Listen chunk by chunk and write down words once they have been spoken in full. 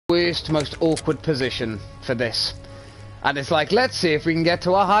hardest, most awkward position for this. And it's like, let's see if we can get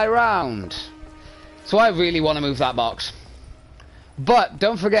to a high round. So I really want to move that box. But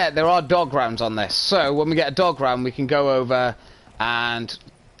don't forget, there are dog rounds on this. So when we get a dog round, we can go over and,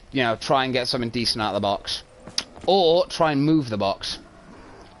 you know, try and get something decent out of the box. Or try and move the box.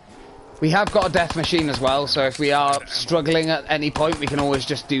 We have got a death machine as well, so if we are struggling at any point, we can always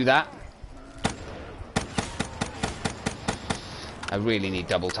just do that. I really need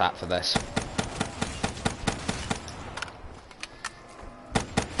double tap for this.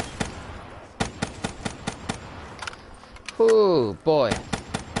 Oh boy.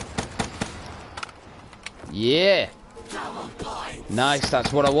 Yeah. Nice,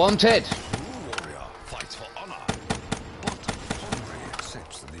 that's what I wanted.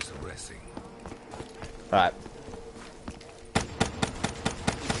 Right.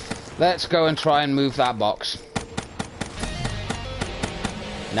 Let's go and try and move that box.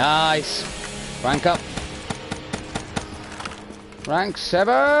 Nice. Rank up. Rank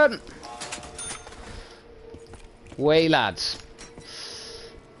 7. Way, lads.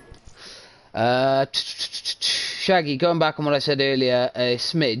 Shaggy, going back on what I said earlier, a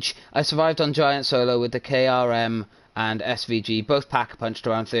smidge. I survived on Giant Solo with the KRM and SVG, both pack-punched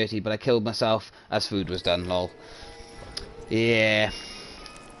around 30, but I killed myself as food was done, lol. Yeah.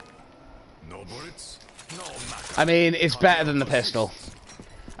 No bullets, no I mean, it's better than the pistol.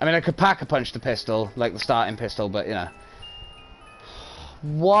 I mean, I could pack-a-punch the pistol, like the starting pistol, but, you know.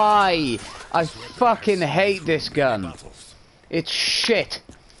 Why? I fucking hate this gun. It's shit.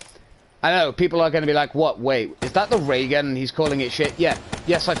 I know, people are going to be like, what, wait, is that the ray gun and he's calling it shit? Yeah,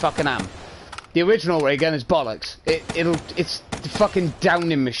 yes I fucking am. The original ray gun is bollocks. It's the fucking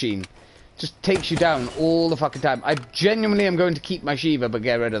downing machine. Just takes you down all the fucking time. I genuinely am going to keep my Shiva, but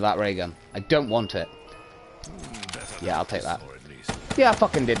get rid of that ray gun. I don't want it. Yeah, I'll take that. Yeah, I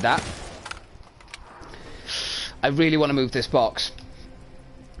fucking did that. I really want to move this box.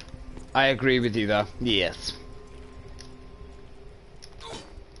 I agree with you, though. Yes.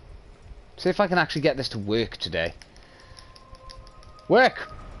 See if I can actually get this to work today. Work!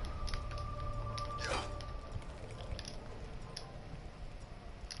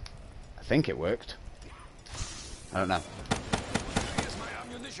 I think it worked. I don't know.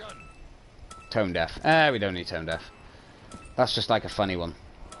 Tone deaf. We don't need tone deaf. That's just like a funny one.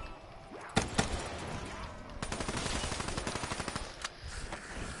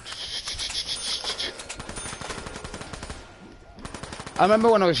 I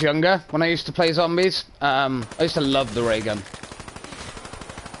remember when I was younger, when I used to play zombies, I used to love the ray gun.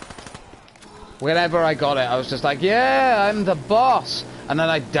 Whenever I got it, I was just like, yeah, I'm the boss. And then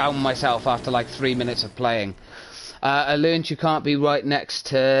I downed myself after like 3 minutes of playing. I learned you can't be right next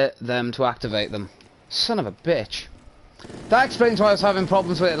to them to activate them. Son of a bitch. That explains why I was having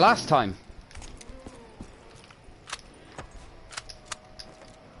problems with it last time.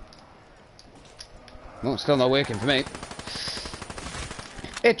 Well, it's still not working for me.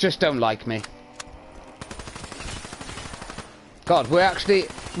 It just don't like me. God,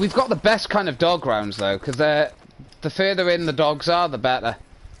 we've got the best kind of dog rounds though, because the further in the dogs are, the better,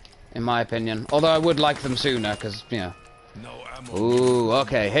 in my opinion. Although I would like them sooner, because, you know. Ooh,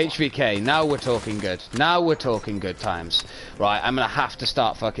 okay, HVK, now we're talking good. Now we're talking good times. Right, I'm gonna have to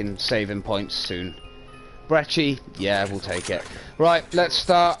start fucking saving points soon. Brecci, yeah, we'll take it. Right, let's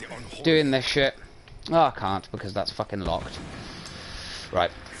start doing this shit. Oh, I can't, because that's fucking locked.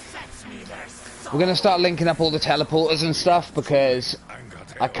 Right. We're gonna start linking up all the teleporters and stuff, because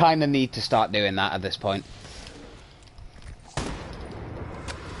I kinda need to start doing that at this point.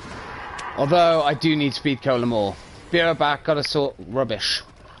 Although, I do need speed cola more. Be right back, gotta sort rubbish.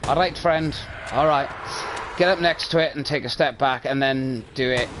 Alright, friend. Alright. Get up next to it and take a step back and then do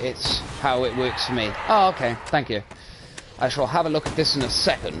it. It's how it works for me. Oh, okay. Thank you. I shall have a look at this in a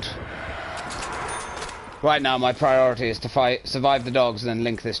second. Right now, my priority is to survive the dogs and then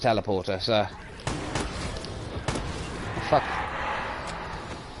link this teleporter, so... Oh, fuck.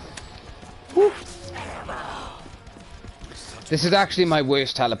 Woo. This is actually my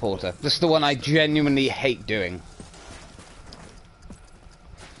worst teleporter. This is the one I genuinely hate doing.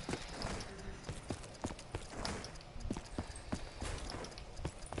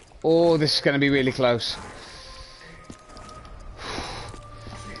 Oh, this is going to be really close.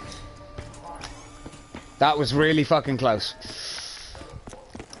 That was really fucking close.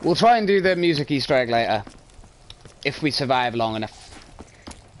 We'll try and do the music Easter egg later. If we survive long enough.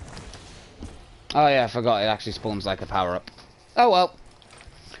 Oh yeah, I forgot it actually spawns like a power-up. Oh well.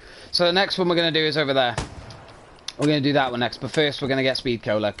 So the next one we're going to do is over there. We're going to do that one next. But first we're going to get speed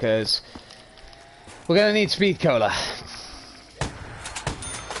cola, because we're going to need speed cola.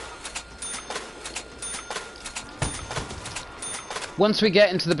 Once we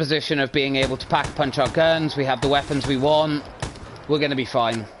get into the position of being able to pack-punch our guns, we have the weapons we want, we're going to be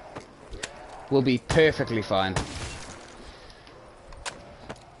fine. We'll be perfectly fine.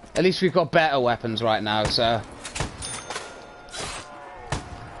 At least we've got better weapons right now, so...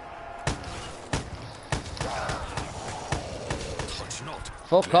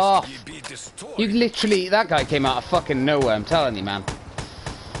 Fuck off! You literally... That guy came out of fucking nowhere, I'm telling you, man.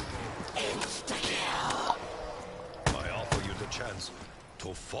 I offer you the chance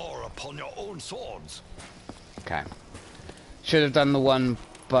to fire upon your own swords. Okay. Should have done the one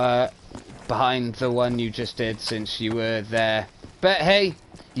behind the one you just did since you were there. But hey,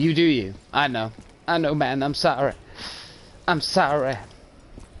 you do you. I know. I know, man. I'm sorry. I'm sorry.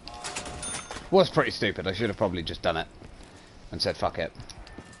 Was pretty stupid. I should have probably just done it and said fuck it.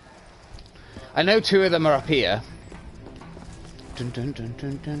 I know two of them are up here.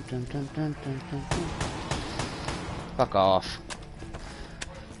 Fuck off.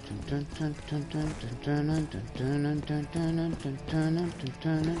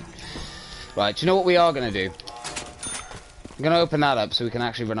 Right, do you know what we are going to do? I'm going to open that up so we can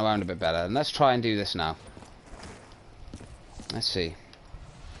actually run around a bit better. And let's try and do this now. Let's see.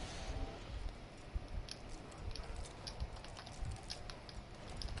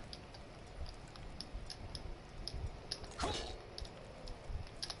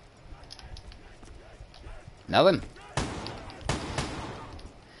 Nothing.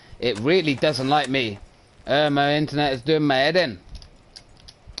 It really doesn't like me. My internet is doing my head in.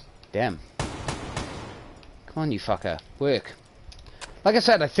 Damn. Come on, you fucker. Work. Like I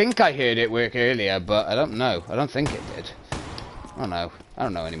said, I think I heard it work earlier, but I don't know. I don't think it did. I don't know. I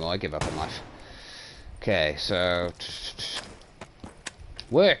don't know anymore. I give up on life. Okay, so...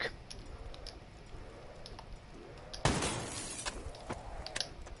 Work.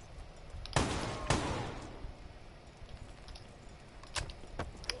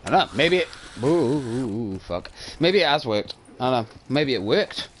 I don't know. Maybe it... Ooh, fuck. Maybe it has worked. I don't know. Maybe it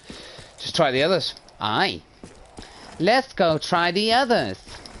worked. Just try the others. Aye. Let's go try the others.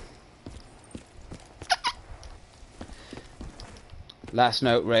 Last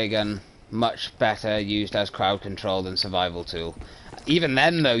note ray gun, much better used as crowd control than survival tool. Even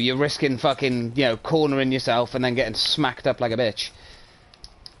then, though, you're risking fucking, you know, cornering yourself and then getting smacked up like a bitch.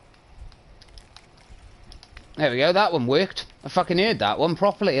 There we go, that one worked. I fucking heard that one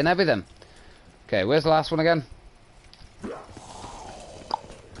properly and everything. Okay, where's the last one again? There's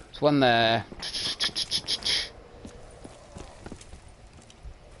one there.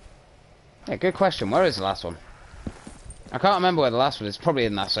 Yeah, good question. Where is the last one? I can't remember where the last one is. Probably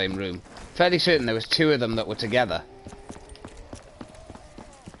in that same room. Fairly certain there was two of them that were together.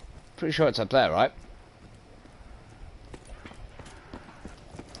 Pretty sure it's up there, right?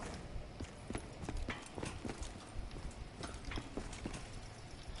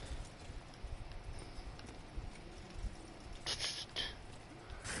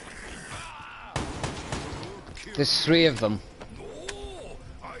 There's three of them.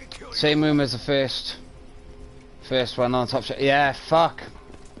 Same room as the first one on top. Yeah, fuck.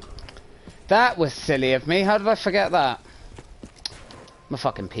 That was silly of me. How did I forget that? My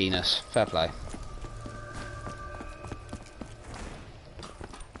fucking penis. Fair play.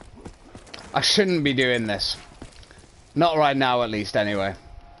 I shouldn't be doing this. Not right now, at least, anyway.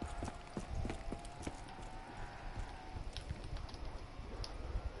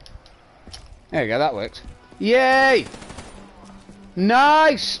 There you go, that worked. Yay!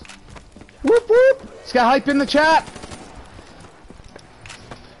 Nice! Whoop whoop! Let's get hype in the chat!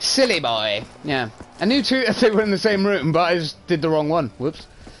 Silly boy. Yeah. I knew two if they were in the same room, but I just did the wrong one. Whoops.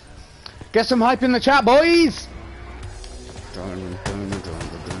 Get some hype in the chat, boys!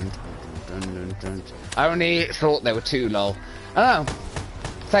 I only thought there were two, lol. Oh.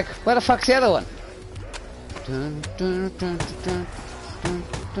 It's like, where the fuck's the other one?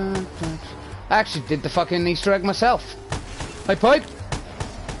 I actually did the fucking Easter egg myself. Hey, pipe!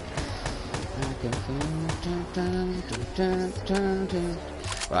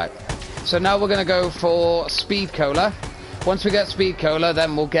 Right. So now we're gonna go for Speed Cola. Once we get Speed Cola,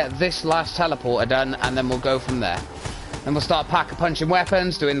 then we'll get this last teleporter done, and then we'll go from there. Then we'll start pack-a-punching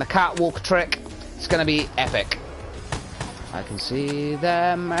weapons, doing the catwalk trick. It's gonna be epic. I can see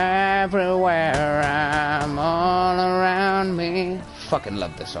them everywhere, I'm all around me. Fucking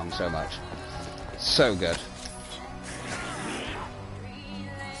love this song so much. So good.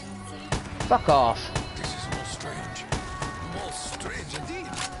 Fuck off. This is more strange. More strange indeed.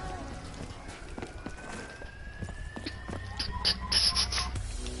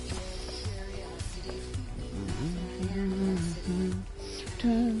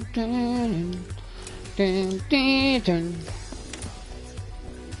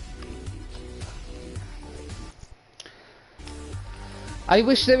 I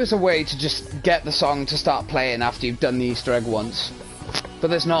wish there was a way to just get the song to start playing after you've done the Easter egg once. But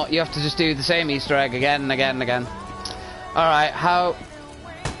there's not. You have to just do the same Easter egg again and again and again. Alright, how...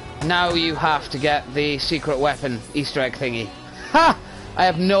 Now you have to get the secret weapon Easter egg thingy. Ha! I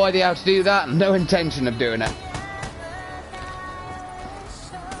have no idea how to do that, no intention of doing it.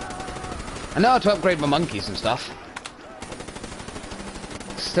 I know how to upgrade my monkeys and stuff.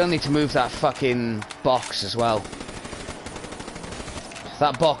 Still need to move that fucking box as well.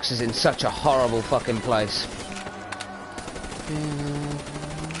 That box is in such a horrible fucking place.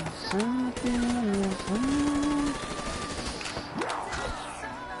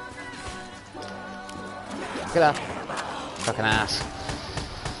 Get up. Fucking ass.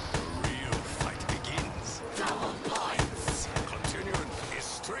 Real fight begins. Continuing is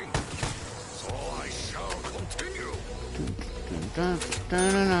strength. So I shall continue.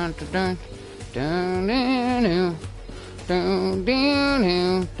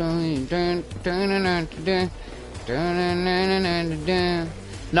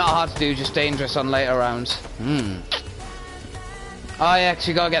 Not hard to do, just dangerous on later rounds. I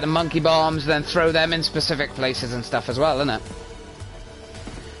actually gotta get the monkey bombs, then throw them in specific places and stuff as well, isn't it?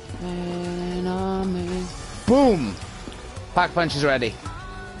 Boom! Pack punch is ready.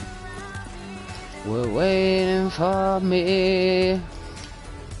 We're waiting for me.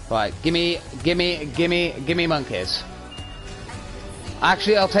 Right, gimme monkeys.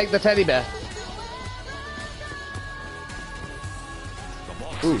 Actually, I'll take the teddy bear.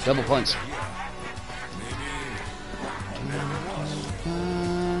 Ooh, double points.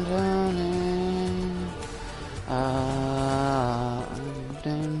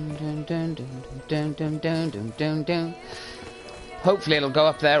 Hopefully it'll go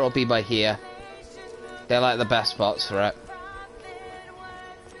up there or be by here. They're like the best spots for it.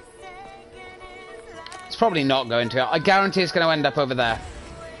 It's probably not going to. I guarantee it's going to end up over there.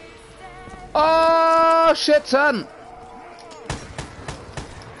 Oh shit, son!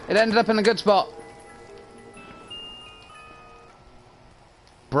 It ended up in a good spot.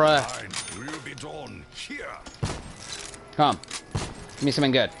 Bruh. Time will be done here. Come on. Give me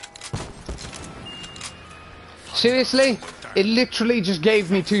something good. Seriously? It literally just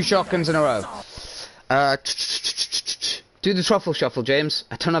gave me 2 shotguns in a row. Do the truffle shuffle, James.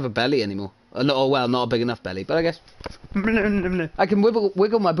 I don't have a belly anymore. Oh, well, not a big enough belly, but I guess... I can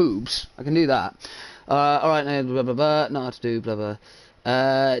wiggle my boobs. I can do that. Alright, now, blah, blah, blah. Not how to do, blah, blah.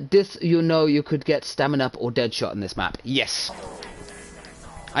 This, you know, you could get stamina up or dead shot in this map. Yes.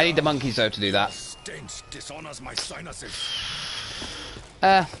 I need the monkeys, though, to do that. Stench dishonors my sinuses.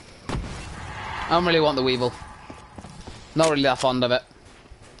 I don't really want the Weevil. Not really that fond of it.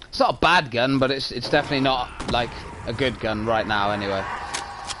 It's not a bad gun, but it's definitely not, like, a good gun right now, anyway.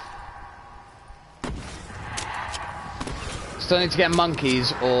 Still need to get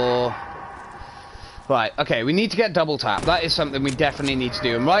monkeys, or... Right, okay, we need to get double tap. That is something we definitely need to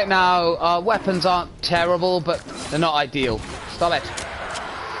do. And right now, our weapons aren't terrible, but they're not ideal. Stop it.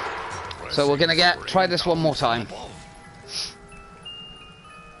 So we're gonna try this one more time.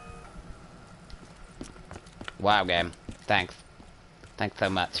 Wow, game. Thanks. Thanks so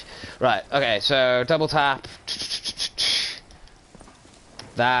much. Right, okay, so double tap.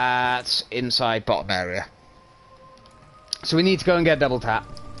 That's inside bottom area. So we need to go and get double tap.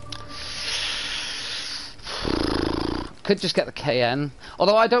 Could just get the KN.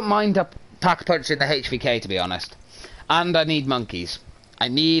 Although I don't mind pack punching the HVK, to be honest. And I need monkeys. I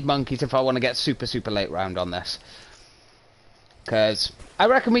need monkeys if I want to get super, super late round on this. Because I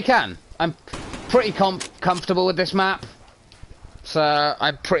reckon we can. I'm pretty comfortable with this map. So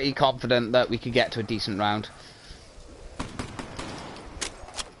I'm pretty confident that we could get to a decent round.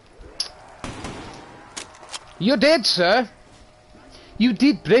 You did, sir. You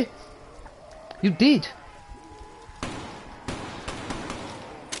did, bruh. You did.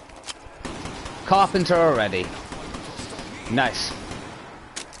 Carpenter already. Nice.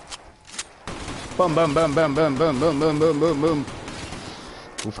 Boom, boom, boom, boom, boom, boom, boom, boom, boom, boom, boom.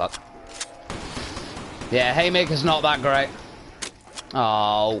 Oh, fuck. Yeah, Haymaker's not that great.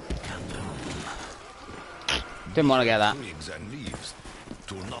 Oh. Didn't want to get that.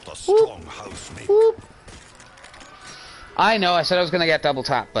 Whoop. Whoop. I know, I said I was going to get double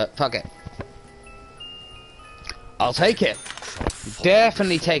tap, but fuck it. I'll take it.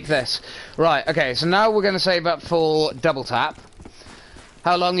 Definitely take this. Right, okay, so now we're going to save up for double tap.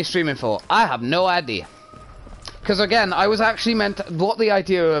 How long are you streaming for? I have no idea. Because again, I was actually what the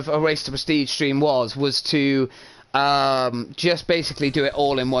idea of a Race to Prestige stream was to just basically do it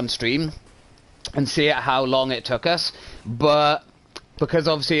all in one stream and see how long it took us. But because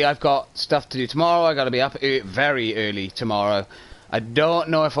obviously I've got stuff to do tomorrow, I got to be up very early tomorrow. I don't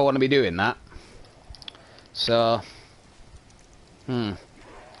know if I want to be doing that. So,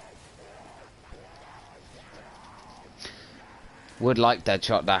 would like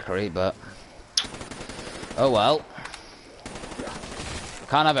Deadshot Daiquiri, but oh well.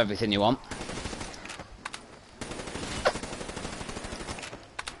 Can't have everything you want.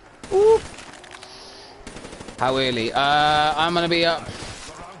 Ooh. How early? I'm gonna be up.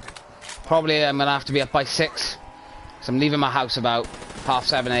 Probably I'm gonna have to be up by 6. So I'm leaving my house about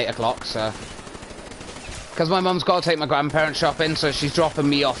 7:30, 8 o'clock. So, because my mum's got to take my grandparents shopping, so she's dropping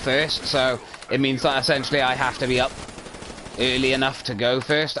me off first. So it means that essentially I have to be up early enough to go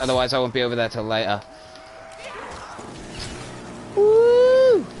first. Otherwise, I won't be over there till later.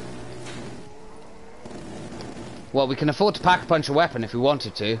 Woo! Well, we can afford to pack a punch a weapon if we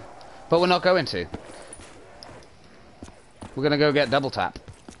wanted to, but we're not going to. We're gonna go get double tap.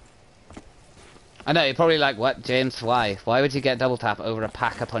 I know, you're probably like, what, James, why? Why would you get double tap over a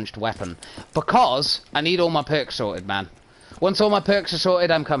pack-a-punched weapon? Because I need all my perks sorted, man. Once all my perks are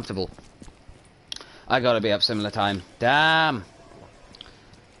sorted, I'm comfortable. I gotta be up similar time. Damn.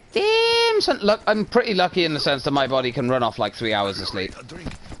 Damn, son. Look, I'm pretty lucky in the sense that my body can run off like 3 hours of sleep.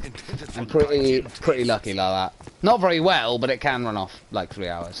 I'm pretty lucky like that. Not very well, but it can run off like 3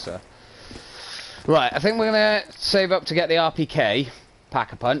 hours, so. Right, I think we're gonna save up to get the RPK,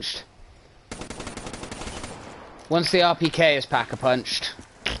 pack-a-punched. Once the RPK is pack-a-punched,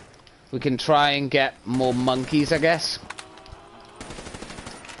 we can try and get more monkeys, I guess.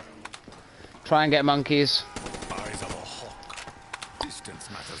 Try and get monkeys. Eyes of a hawk. Distance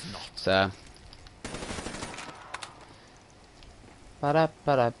matters not. So.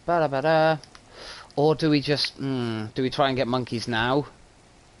 Ba-da-ba-da-ba-da-ba-da. Or do we just... do we try and get monkeys now?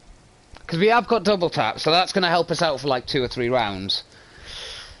 Because we have got double tap, so that's going to help us out for like 2 or 3 rounds.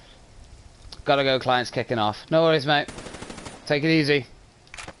 Gotta go, client's kicking off. No worries, mate. Take it easy.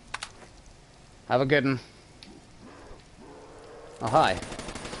 Have a good one. Oh, hi.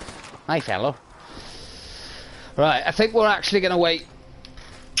 Hi, fellow. Right, I think we're actually going to wait.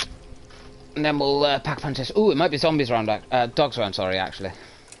 And then we'll pack punch this. Ooh, it might be zombies round. Dogs round, sorry, actually.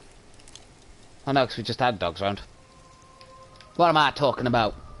 Oh no, because we just had dogs round. What am I talking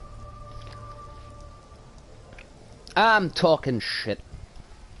about? I'm talking shit.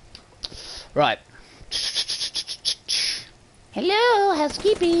 Right. Hello,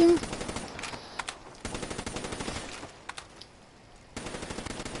 housekeeping.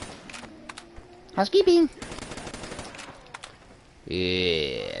 Housekeeping.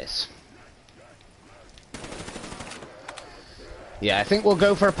 Yes. Yeah, I think we'll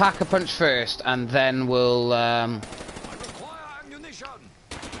go for a pack-a-punch first, and then we'll, I require ammunition.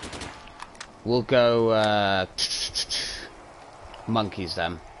 we'll go, monkeys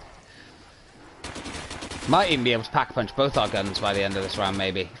then. Might even be able to pack-a-punch both our guns by the end of this round,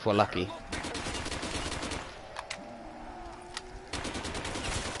 maybe, if we're lucky.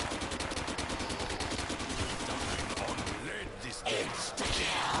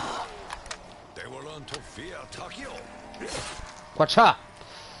 They will learn to fear Takio. Quacha!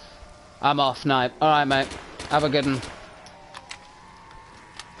 I'm off now. Alright, mate. Have a good one.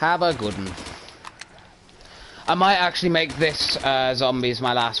 Have a good one. I might actually make this zombies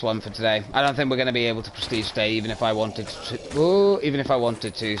my last one for today. I don't think we're going to be able to prestige today, even if I wanted to. Ooh, even if I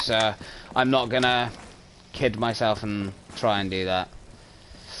wanted to, so I'm not going to kid myself and try and do that.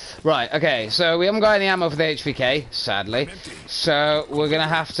 Right, okay, so we haven't got any ammo for the HVK, sadly. So we're going to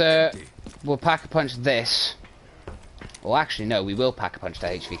have to... We'll pack-a-punch this. Well, actually, no, we will pack-a-punch the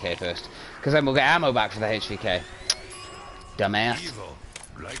HVK first. Because then we'll get ammo back for the HVK. Dumbass.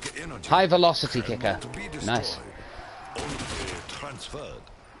 High velocity kicker. Nice. Only transferred.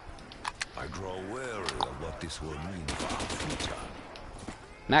 I grow wary of what this will mean for our future.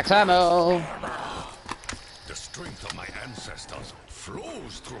 Max ammo. The strength of my ancestors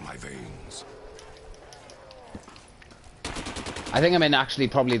flows through my veins. I think I'm in actually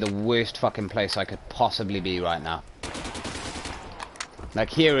probably the worst fucking place I could possibly be right now. Like,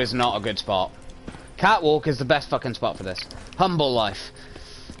 here is not a good spot. Catwalk is the best fucking spot for this. Humble life.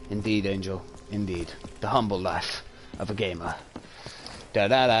 Indeed, Angel. Indeed. The humble life of a gamer.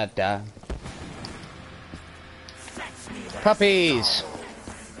 Da-da-da-da. Puppies!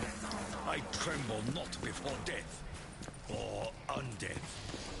 I tremble not before death or undeath.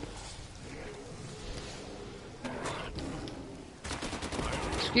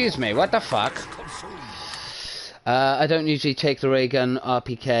 Excuse me, what the fuck? I don't usually take the ray gun,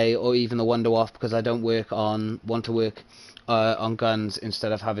 RPK, or even the Wonder Waff because I don't want to work on guns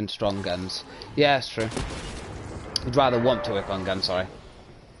instead of having strong guns. Yeah, it's true. I'd rather want to work on guns, sorry.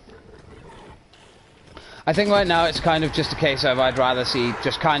 I think right now it's kind of just a case of I'd rather see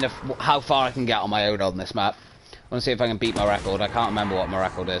just kind of how far I can get on my own on this map. I want to see if I can beat my record. I can't remember what my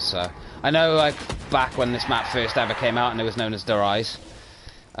record is, so... I know, like, back when this map first ever came out and it was known as Der Eyes,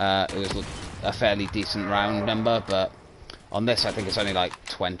 it was a fairly decent round number, but on this I think it's only like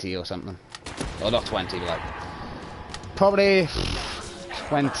 20 or something. Or not 20, but like... probably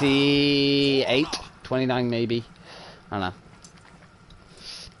 28, 29 maybe. I don't know.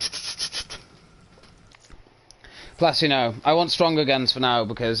 Plus, you know, I want stronger guns for now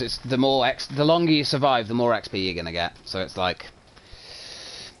because it's the longer you survive, the more XP you're gonna get. So it's like,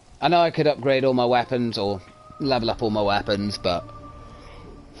 I know I could upgrade all my weapons or level up all my weapons, but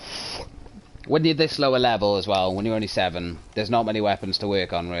when you're this lower level as well, when you're only 7, there's not many weapons to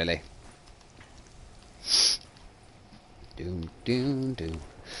work on really.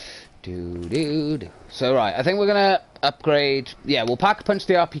 So right, I think we're gonna upgrade. Yeah, we'll pack punch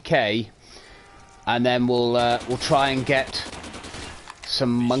the RPK. And then we'll try and get some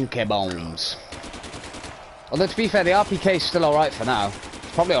monkey bombs. Although to be fair, the RPK's still alright for now.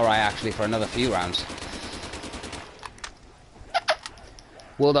 It's probably alright actually for another few rounds.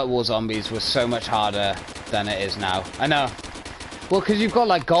 World at War Zombies was so much harder than it is now. I know. Well, because you've got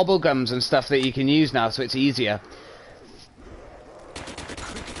like gobble gums and stuff that you can use now, so it's easier.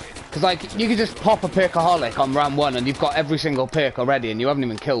 Because like, you can just pop a perkaholic on round 1 and you've got every single perk already and you haven't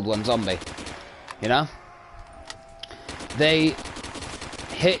even killed one zombie. You know? They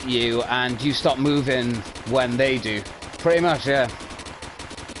hit you and you stop moving when they do. Pretty much, yeah.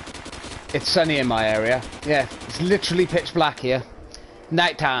 It's sunny in my area. Yeah, it's literally pitch black here.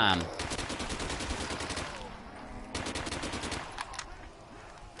 Nighttime.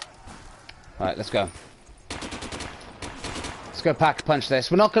 Alright, let's go. Let's go pack punch this.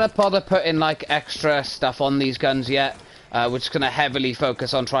 We're not going to bother putting like extra stuff on these guns yet. We're just going to heavily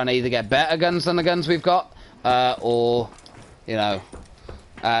focus on trying to either get better guns than the guns we've got, or, you know,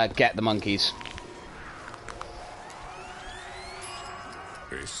 get the monkeys.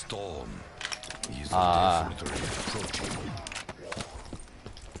 A storm is definitely approaching.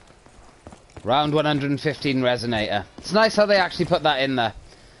 Round 115 resonator. It's nice how they actually put that in there.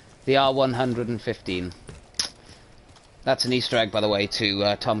 The R115. That's an Easter egg, by the way,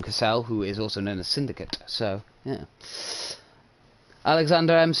 to Tom Cassell, who is also known as Syndicate. So, yeah.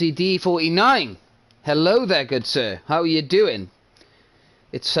 Alexander MCD49. Hello there, good sir. How are you doing?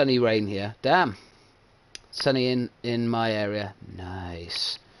 It's sunny rain here. Damn. Sunny in my area.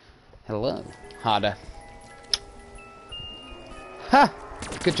 Nice. Hello. Harder. Ha!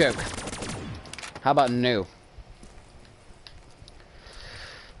 Good joke. How about no?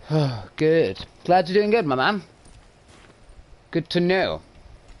 Oh, good. Glad you're doing good, my man. Good to know.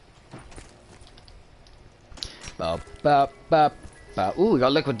 Ooh, we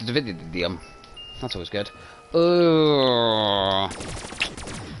got liquid dividium. That's always good. Ooh.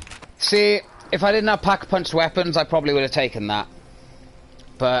 See, if I didn't have pack-punched weapons, I probably would have taken that.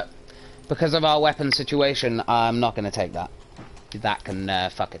 But because of our weapon situation, I'm not going to take that. That can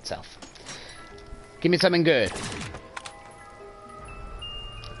fuck itself. Give me something good.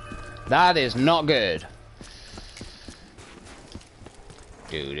 That is not good.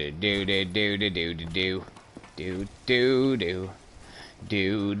 Do do do do do do do do do do do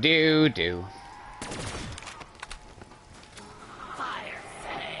do do do.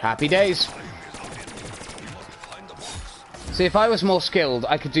 Happy days. See, if I was more skilled,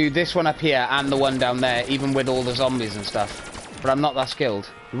 I could do this one up here and the one down there, even with all the zombies and stuff. But I'm not that skilled.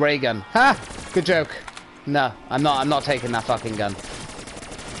 Ray gun. Ha! Good joke. No, I'm not taking that fucking gun.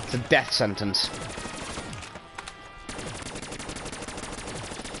 It's a death sentence.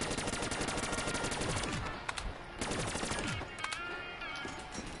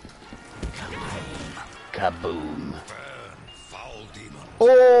 Kaboom.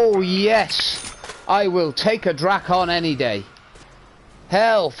 Oh, yes! I will take a Drakon any day.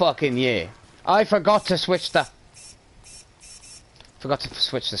 Hell fucking yeah. I forgot to switch the...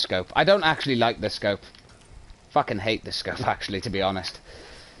 scope. I don't actually like this scope. Fucking hate this scope, actually, to be honest.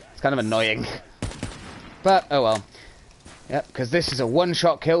 It's kind of annoying. But, oh well. Yep, because this is a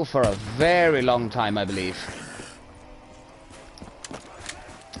one-shot kill for a very long time, I believe.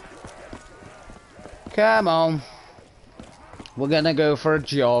 Come on. We're gonna go for a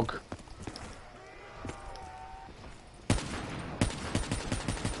jog.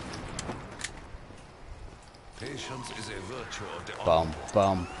 Patience is a virtue of the Bum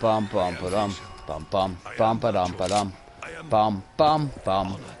bum bum bum ba-dum. Bum bum bum ba-dum ba-dum. Bum bum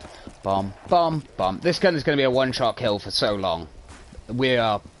bum. Bum bum bum. This gun is gonna be a one-shot kill for so long. We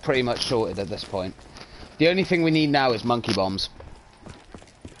are pretty much sorted at this point. The only thing we need now is monkey bombs.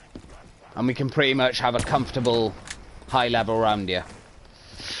 And we can pretty much have a comfortable high level round here.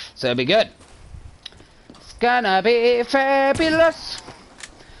 So it'll be good. It's gonna be fabulous.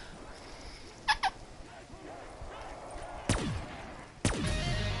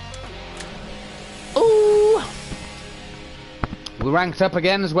 Ooh. We ranked up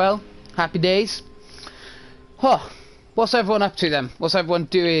again as well. Happy days. Huh. What's everyone up to then? What's everyone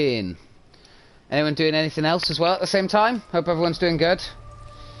doing? Anyone doing anything else as well at the same time? Hope everyone's doing good.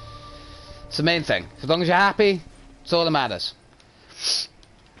 It's the main thing. As long as you're happy, it's all that matters.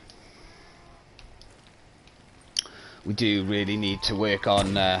 We do really need to work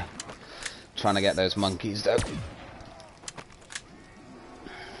on trying to get those monkeys though.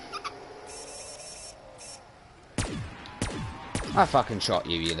 I fucking shot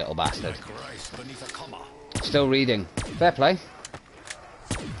you, you little bastard. Still reading. Fair play.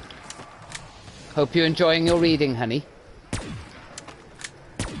 Hope you're enjoying your reading, honey.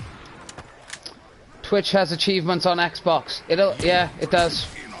 Twitch has achievements on Xbox. Yeah, it does.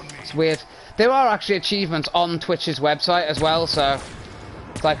 It's weird. There are actually achievements on Twitch's website as well, so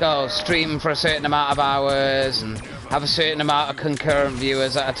it's like, oh, stream for a certain amount of hours and have a certain amount of concurrent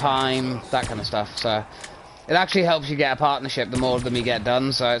viewers at a time, that kind of stuff. So it actually helps you get a partnership the more of them you get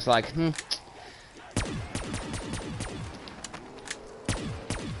done, so it's like,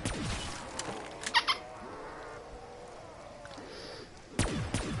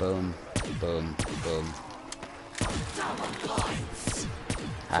 Boom, boom, boom.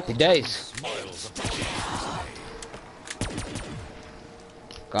 Happy days.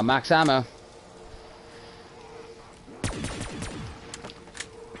 Got max ammo.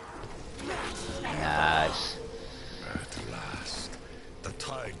 Nice. At last, the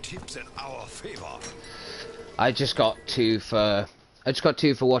tide tips in our favor. I just got two for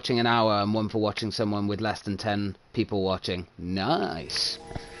watching an hour and one for watching someone with less than 10 people watching. Nice.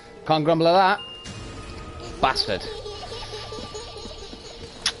 Can't grumble at that. Bastard.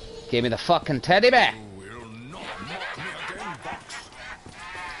 Give me the fucking teddy bear.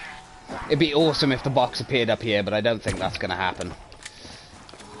 It'd be awesome if the box appeared up here, but I don't think that's gonna happen.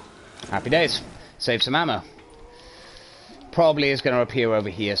 Happy days. Save some ammo. Probably is gonna appear over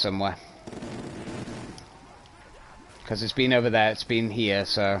here somewhere. Because it's been over there, it's been here,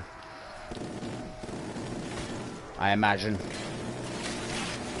 so I imagine.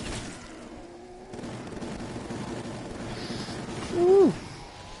 Ooh.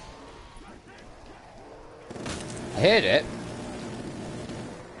 I heard it.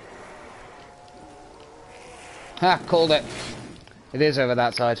 Ha, called it. It is over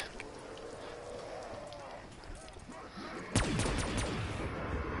that side.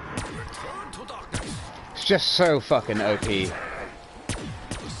 It's just so fucking OP.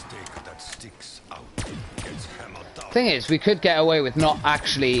 Thing is, we could get away with not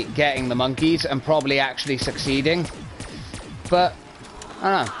actually getting the monkeys and probably actually succeeding. But,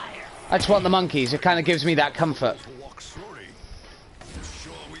 I don't know. I just want the monkeys. It kind of gives me that comfort.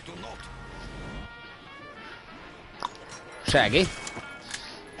 Shaggy.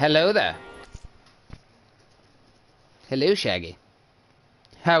 Hello there. Hello, Shaggy.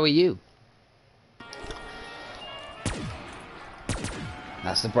 How are you?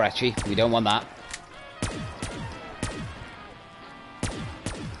 That's the Brecci. We don't want that.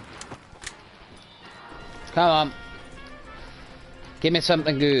 Come on. Give me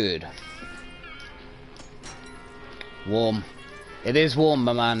something good. Warm. It is warm,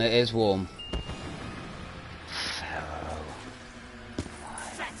 my man. It is warm.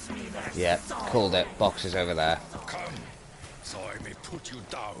 Yeah, called it. Box is over there. Come, so I may put you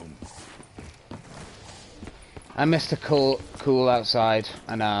down. I missed the cool outside.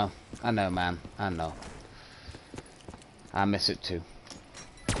 I know, man. I know. I miss it too.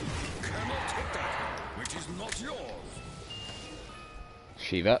 Cannot hit that which is not yours.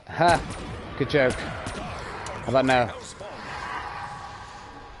 Shiva. Ha! Good joke. How about now? There's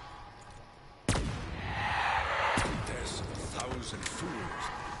 1,000 fools.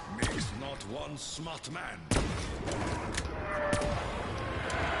 Makes not one smart man.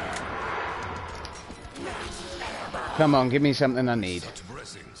 Come on, give me something I need. Such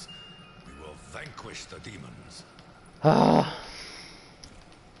blessings, we will vanquish the demons. Ah.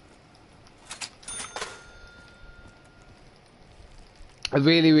 I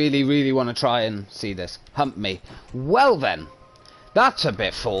really, really, really want to try and see this. Hump me. Well then, that's a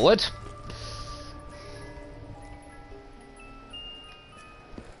bit forward.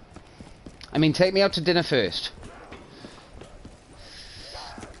 I mean, take me out to dinner first.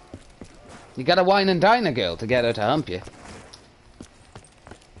 You gotta wine and dine a girl to get her to hump you.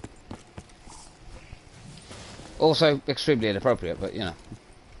 Also, extremely inappropriate, but you know.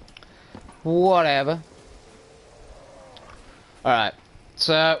 Whatever. Alright.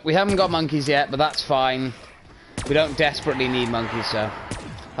 So, we haven't got monkeys yet, but that's fine. We don't desperately need monkeys, so...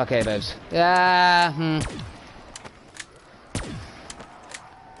 Okay, babes. Yeah,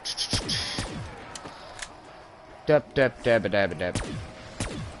 Dup, dup, dub, dub, dub.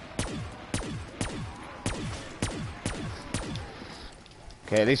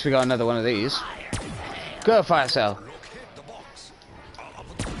 Okay, at least we got another one of these. Go, fire cell.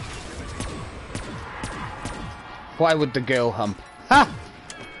 Why would the girl hump? Ha!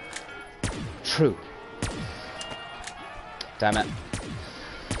 True. Damn it.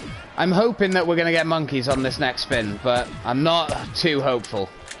 I'm hoping that we're going to get monkeys on this next spin, but I'm not too hopeful.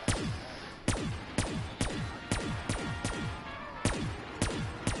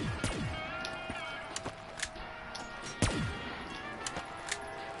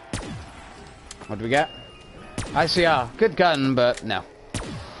 What do we get? ICR. Good gun, but no.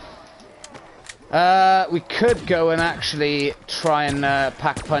 We could go and actually try and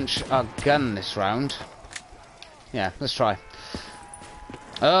pack punch our gun this round. Yeah, let's try.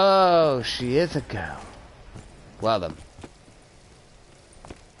 Oh, she is a girl. Well then.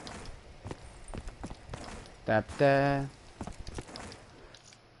 Da-da.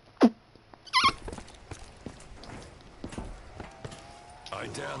 I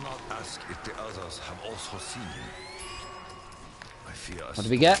dare not ask if the others have also seen. I fear. What do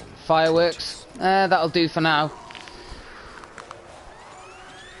we get? Fireworks. That'll do for now.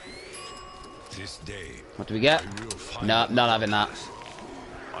 This day. What do we get? No, not having that.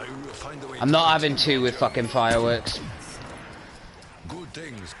 I'm not having two with fucking fireworks. Good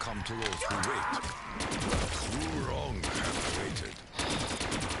things come to those who wait. Too long have waited.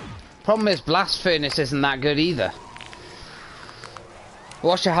 Problem is, Blast Furnace isn't that good either.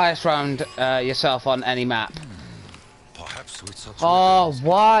 What's your highest round yourself on any map? Perhaps with such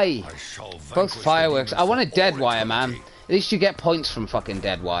why? I shall Both fireworks. I want a dead wire, wire, man. At least you get points from fucking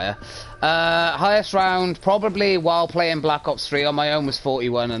dead wire. Highest round, probably while playing Black Ops 3 on my own, was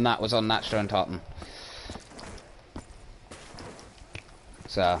 41, and that was on Natcher and Totten.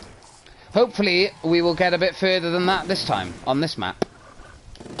 So, hopefully we will get a bit further than that this time, on this map.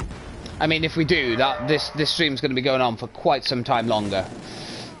 I mean, if we do, this stream's going to be going on for quite some time longer.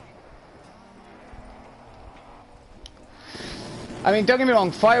 I mean, don't get me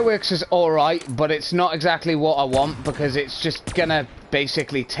wrong, fireworks is alright, but it's not exactly what I want, because it's just gonna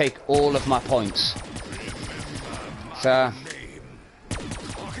basically take all of my points. So... I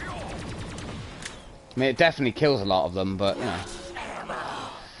mean, it definitely kills a lot of them, but, you know.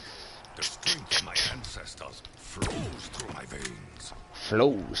 The strength of my ancestors flows through my veins.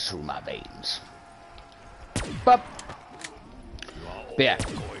 Flows through my veins. But yeah.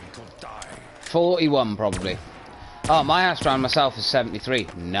 Going to die. 41, probably. Oh, my highest round myself is 73.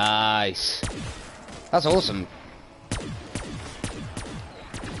 Nice. That's awesome.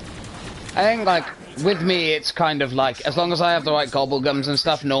 I think, like, with me, it's kind of like, as long as I have the right gobble gums and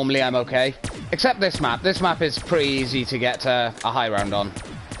stuff, normally I'm okay. Except this map. This map is pretty easy to get a high round on.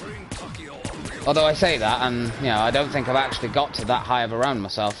 Although I say that, and, you know, I don't think I've actually got to that high of a round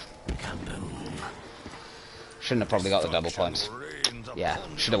myself. Shouldn't have probably got the double points. Yeah,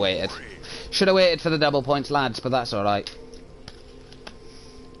 should have waited. Should have waited for the double points, lads, but that's alright.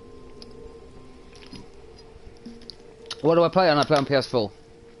 What do I play on? I play on PS4.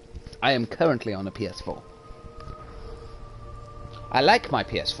 I am currently on a PS4. I like my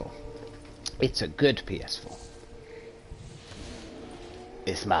PS4. It's a good PS4.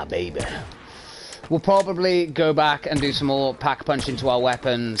 It's my baby. We'll probably go back and do some more pack punch into our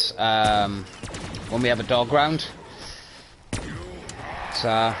weapons when we have a dog round.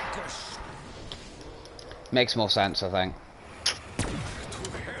 So... makes more sense, I think.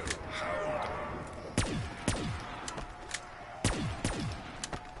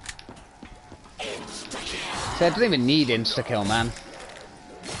 So I don't even need insta-kill, man.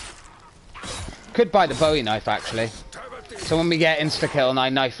 Could buy the Bowie knife, actually. So when we get insta-kill and I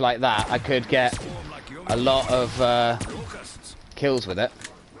knife like that, I could get a lot of kills with it.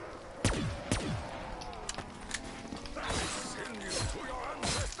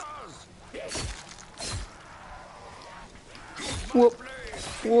 Whoop.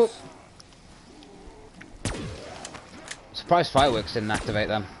 Whoop. Surprised fireworks didn't activate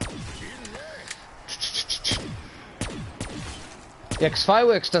them. Yeah, because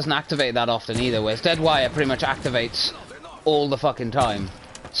fireworks doesn't activate that often either, whereas dead wire pretty much activates all the fucking time.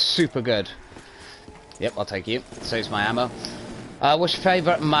 Super good. Yep, I'll take you. Saves my ammo. What's your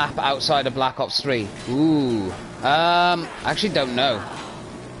favourite map outside of Black Ops 3? Ooh. I actually don't know.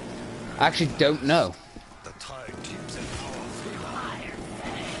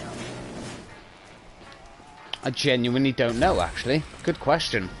 I genuinely don't know, actually. Good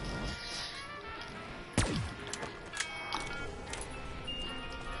question.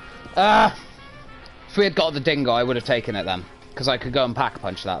 If we had got the dingo, I would have taken it then. Because I could go and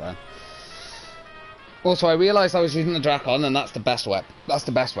pack-punch that then. Also, I realised I was using the Drakon, and that's the best weapon. That's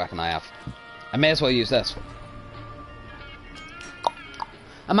the best weapon I have. I may as well use this.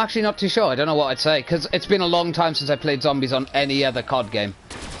 I'm actually not too sure. I don't know what I'd say, because it's been a long time since I played zombies on any other COD game.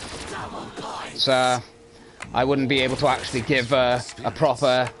 So, I wouldn't be able to actually give a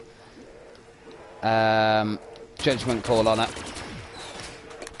proper judgment call on it.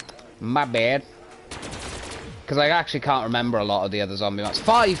 My bad. Because I actually can't remember a lot of the other zombie maps.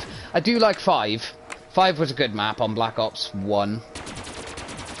 5! I do like 5. 5 was a good map on Black Ops 1.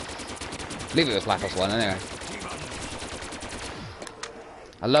 I believe it was Black Ops 1 anyway.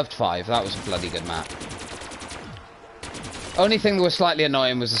 I loved 5. That was a bloody good map. Only thing that was slightly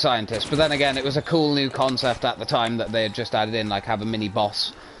annoying was the scientist. But then again, it was a cool new concept at the time that they had just added in. Like, have a mini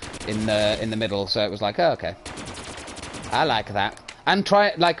boss in the middle. So it was like, oh, okay. I like that. And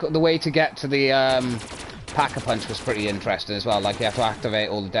try, like, the way to get to the Pack-a-Punch was pretty interesting as well. Like, you have to activate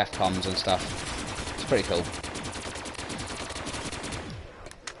all the defcoms and stuff. It's pretty cool.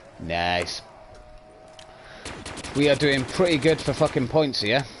 Nice. We are doing pretty good for fucking points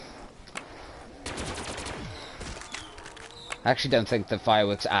here. I actually don't think the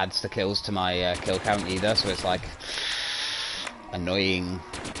fireworks adds the kills to my kill count either, so it's like annoying.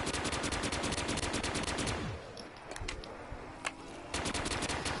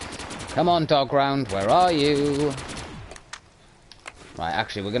 Come on, dog round, where are you? Right,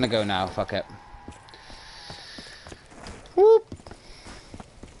 actually, we're gonna go now. Fuck it. Whoop.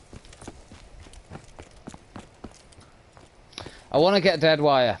 I want to get dead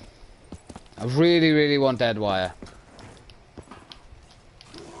wire. I really, really want dead wire.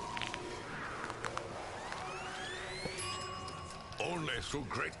 Only through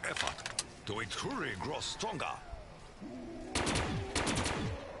great effort do we truly grow stronger.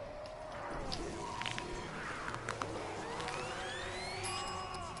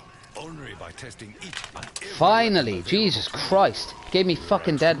 Only by testing each and every Finally, Jesus Christ. Gave me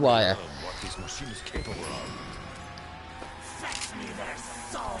fucking dead wire. what this machine is capable of.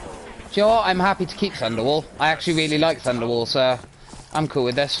 Do you know what? I'm happy to keep Thunderwall. I actually really like Thunderwall, so I'm cool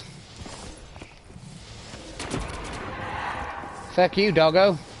with this. Fuck you,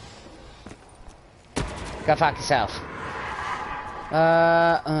 doggo. Go fuck yourself.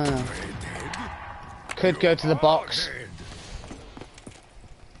 Could go to the box.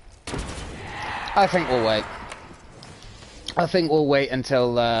 I think we'll wait. I think we'll wait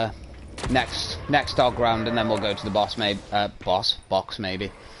until next dog round, and then we'll go to the boss, maybe. Box,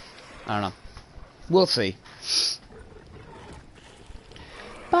 maybe. I don't know. We'll see.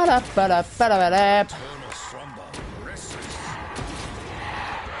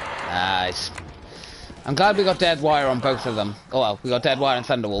 Nice. I'm glad we got dead wire on both of them. Oh well, we got dead wire and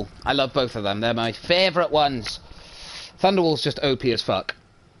Thunderwall. I love both of them. They're my favourite ones. Thunderwall's just OP as fuck.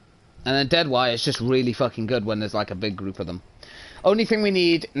 And then dead wire is just really fucking good when there's like a big group of them. Only thing we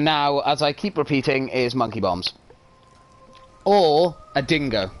need now, as I keep repeating, is monkey bombs. Or a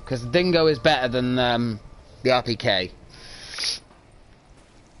dingo, because the dingo is better than the RPK.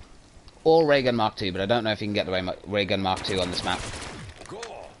 Or ray gun Mark II, but I don't know if you can get the ray gun Mark II on this map.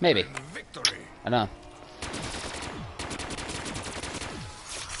 Maybe. I know.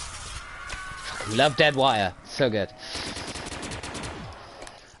 Fucking love dead wire. So good.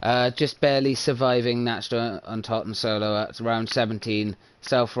 Just barely surviving Natural Untartan solo at round 17.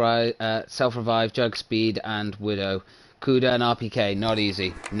 Self-revive, Jug Speed, and Widow. Kuda and RPK, not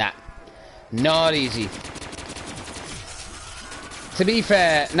easy. Nah. Not easy. To be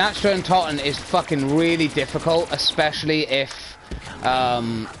fair, Natural Untartan is fucking really difficult, especially if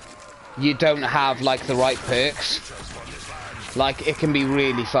you don't have, like, the right perks. Like, it can be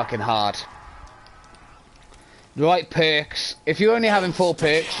really fucking hard. The right perks. If you're only having 4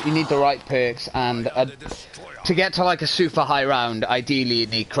 perks, you need the right perks, and to get to, like, a super high round, ideally you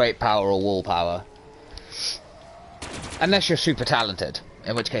need crate power or wall power. Unless you're super talented,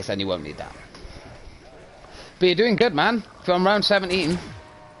 in which case then you won't need that. But you're doing good, man. From round 17.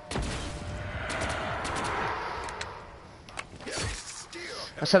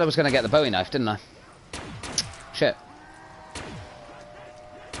 I said I was going to get the Bowie knife, didn't I? Shit.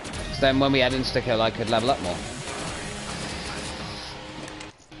 So then when we had insta-kill, I could level up more.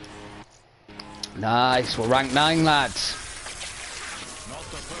 Nice, we're rank 9, lads.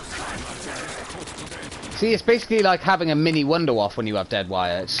 See, it's basically like having a mini Wonderwaff when you have dead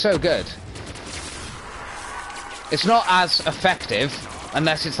wire. It's so good. It's not as effective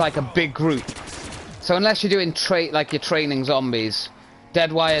unless it's like a big group. So unless you're doing like you're training zombies,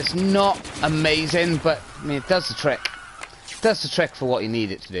 Dead Wire's not amazing, but I mean it does the trick. It does the trick for what you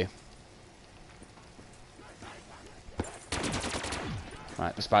need it to do.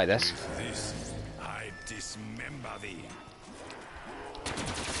 Right, let's buy this. With this, I dismember thee.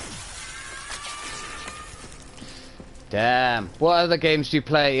 Damn. What other games do you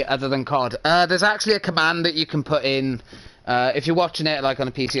play other than COD? There's actually a command that you can put in. If you're watching it like on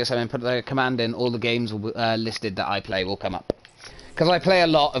a PC or something, put the command in, all the games will, listed that I play will come up. Because I play a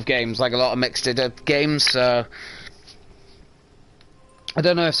lot of games, like a lot of mixed games, so... I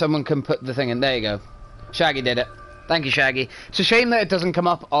don't know if someone can put the thing in. There you go. Shaggy did it. Thank you, Shaggy. It's a shame that it doesn't come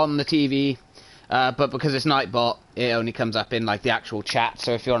up on the TV, but because it's Nightbot, it only comes up in like the actual chat,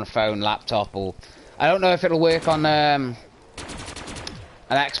 so if you're on a phone, laptop, or... I don't know if it'll work on an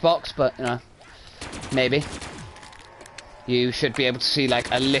Xbox, but, you know, maybe. You should be able to see, like,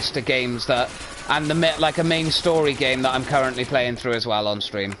 a list of games that... And, like, a main story game that I'm currently playing through as well on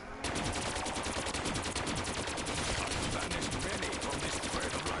stream.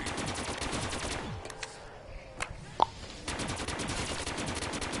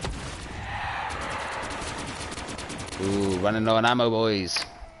 Ooh, running low on ammo, boys.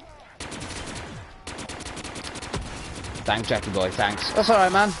 Thanks, Jackie boy, thanks. That's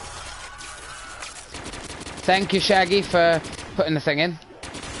alright, man. Thank you, Shaggy, for putting the thing in.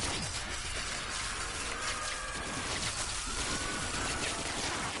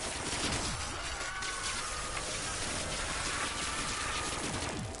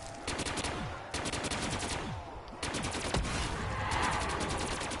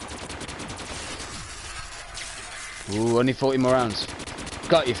 Ooh, only 40 more rounds.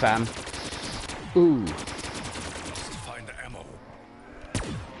 Got you, fam. Ooh.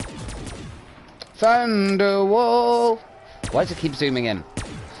 Thunderwall! Why does it keep zooming in?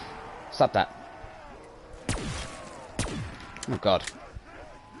 Stop that. Oh god.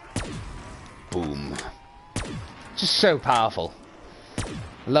 Boom. Just so powerful. I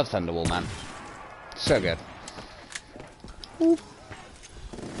love Thunderwall, man. So good. Ooh.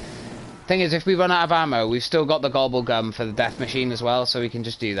 Thing is, if we run out of ammo, we've still got the gobble gum for the death machine as well, so we can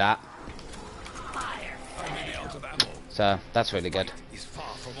just do that. So, that's really good.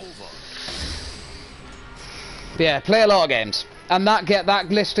 But yeah, play a lot of games, and that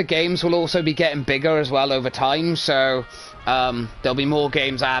list of games will also be getting bigger as well over time. So there'll be more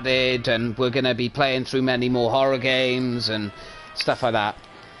games added, and we're going to be playing through many more horror games and stuff like that.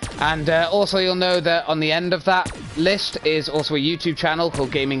 And also, you'll know that on the end of that list is also a YouTube channel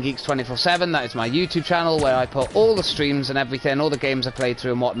called Gaming Geeks 24/7. That is my YouTube channel where I put all the streams and everything, all the games I played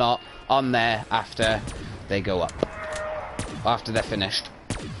through and whatnot, on there after they go up, after they're finished.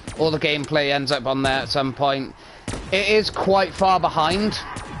 All the gameplay ends up on there at some point. It is quite far behind.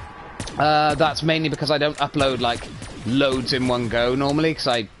 That's mainly because I don't upload like loads in one go normally, because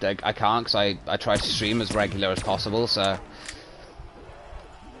I can't, because I try to stream as regular as possible. So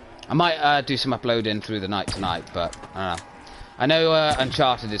I might do some uploading through the night tonight, but I don't know. I know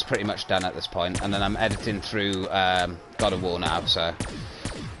Uncharted is pretty much done at this point, and then I'm editing through God of War now. So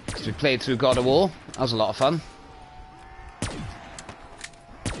because we played through God of War, that was a lot of fun.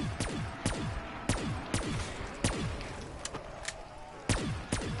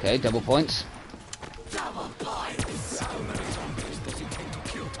 Okay, double points. Double points. How many zombies does it take to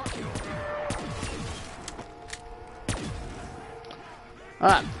kill Tokyo?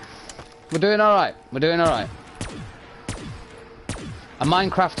 Alright. We're doing alright. We're doing alright. A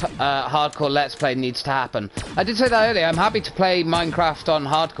Minecraft hardcore Let's Play needs to happen. I did say that earlier. I'm happy to play Minecraft on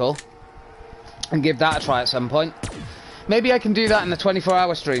hardcore and give that a try at some point. Maybe I can do that in the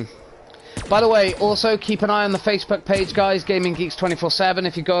 24-hour stream. By the way, also keep an eye on the Facebook page, guys, Gaming Geeks 24/7.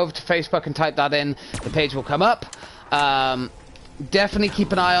 If you go over to Facebook and type that in, the page will come up. Definitely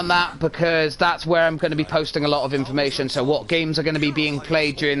keep an eye on that, because that's where I'm going to be posting a lot of information. So what games are going to be being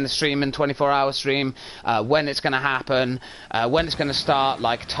played during the stream and 24-hour stream, when it's going to happen, when it's going to start,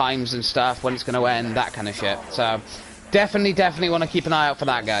 like times and stuff, when it's going to end, that kind of shit. So definitely want to keep an eye out for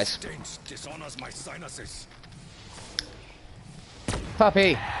that, guys.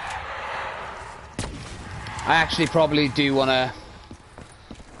 Puppy. I actually probably do want to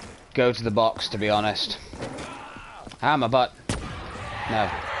go to the box, to be honest. My butt. No.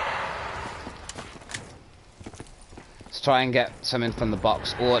 Let's try and get something from the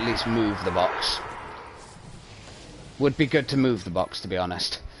box, or at least move the box. Would be good to move the box, to be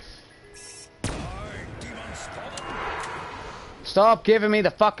honest. Stop giving me the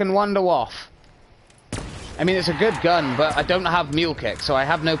fucking Wonder Waff. I mean, it's a good gun, but I don't have Mule Kick, so I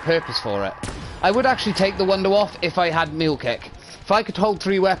have no purpose for it. I would actually take the Wonder Waff if I had Mule Kick. If I could hold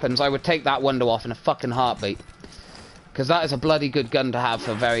 3 weapons, I would take that window off in a fucking heartbeat. Because that is a bloody good gun to have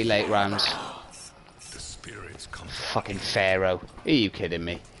for very late rounds. The spirits come. Fucking Pharaoh. Are you kidding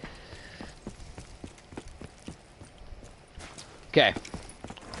me? Okay.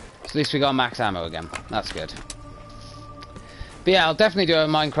 So at least we got max ammo again. That's good. But yeah, I'll definitely do a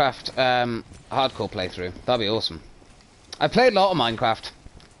Minecraft hardcore playthrough. That'd be awesome. I've played a lot of Minecraft.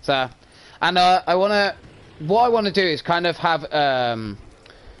 So, and what I want to do is kind of have,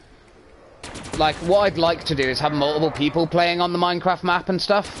 like, what I'd like to do is have multiple people playing on the Minecraft map and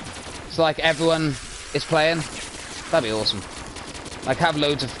stuff. So, like, everyone is playing. That'd be awesome. Like, have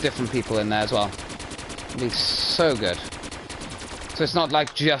loads of different people in there as well. It'd be so good. So it's not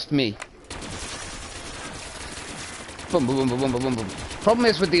like just me. Boom, boom, boom, boom, boom, boom, boom. Problem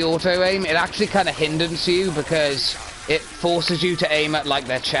is with the auto aim, it actually kind of hinders you because it forces you to aim at like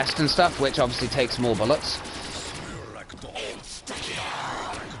their chest and stuff, which obviously takes more bullets.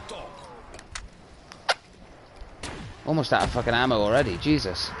 Almost out of fucking ammo already,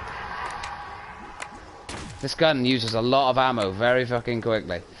 Jesus. This gun uses a lot of ammo very fucking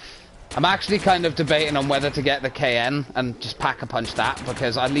quickly. I'm actually kind of debating on whether to get the KN and just pack-a-punch that,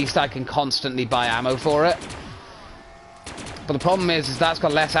 because at least I can constantly buy ammo for it. But the problem is that's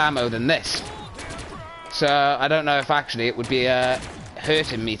got less ammo than this. So I don't know if actually it would be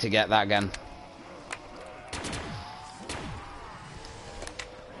hurting me to get that gun.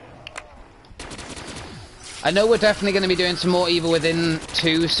 I know we're definitely going to be doing some more Evil Within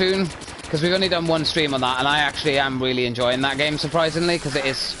 2 soon, because we've only done 1 stream on that, and I actually am really enjoying that game, surprisingly, because it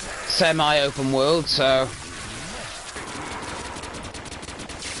is semi-open world, so...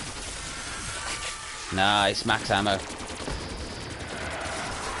 Nice, max ammo.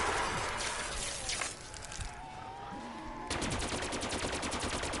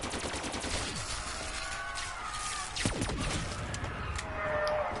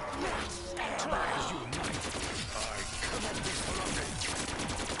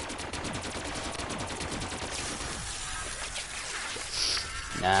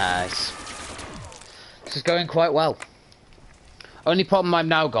 Nice. This is going quite well. Only problem I've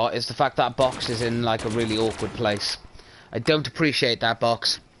now got is the fact that box is in like a really awkward place. I don't appreciate that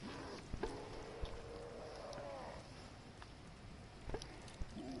box.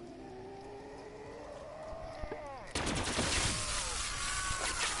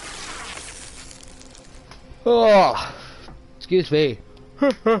 Oh, excuse me.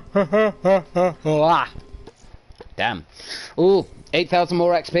 Damn. Ooh, 8,000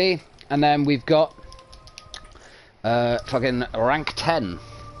 more XP, and then we've got fucking rank 10.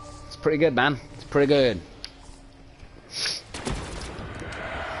 It's pretty good, man. It's pretty good.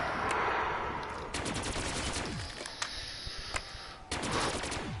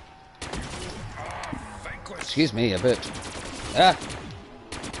 Excuse me, a bit. Ah.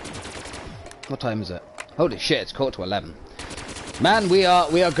 What time is it? Holy shit! It's 11:15. Man, we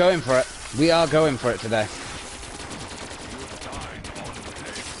are going for it. We are going for it today.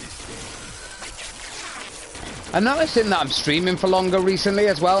 I'm noticing that I'm streaming for longer recently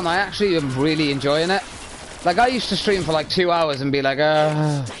as well, and I actually am really enjoying it. Like, I used to stream for like 2 hours and be like,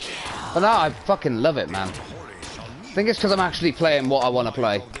 but now I fucking love it, man. I think it's because I'm actually playing what I want to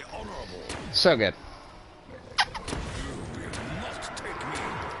play. So good.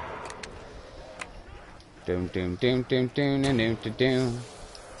 Doom, doom, doom, doom, doom, doom, doom, doom, doom.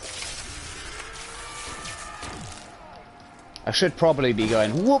 I should probably be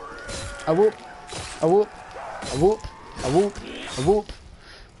going whoop, a whoop, a whoop. A whoop, a whoop, a whoop.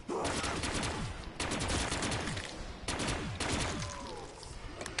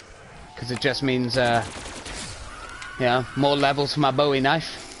 Because it just means, yeah, more levels for my Bowie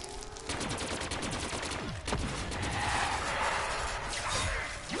knife.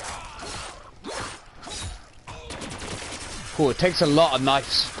 Cool, it takes a lot of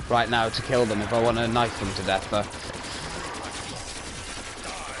knives right now to kill them if I want to knife them to death, though.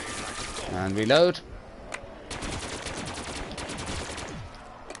 And reload.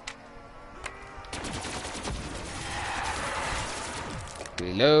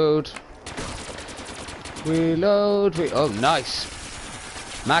 Reload. Reload. Oh, nice.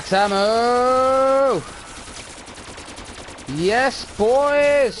 Max ammo. Yes,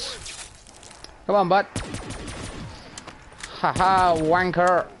 boys. Come on, bud. Haha,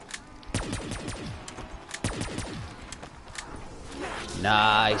 wanker.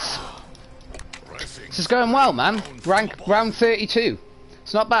 Nice. This is going well, man. Round 32.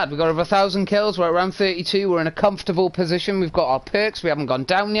 It's not bad. We've got over 1,000 kills. We're at round 32. We're in a comfortable position. We've got our perks. We haven't gone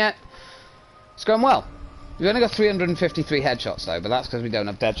down yet. It's going well. We've only got 353 headshots though, but that's because we don't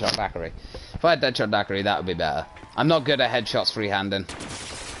have Deadshot Daiquiri. If I had Deadshot Daiquiri, that would be better. I'm not good at headshots freehanding.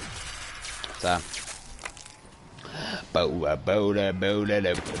 So.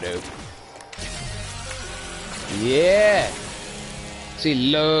 Yeah! See,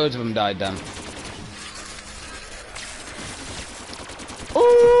 loads of them died then.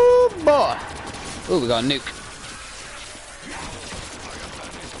 Ooh, boy! Ooh, we got a nuke.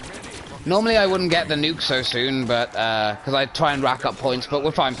 Normally I wouldn't get the nuke so soon, but, because I'd try and rack up points, but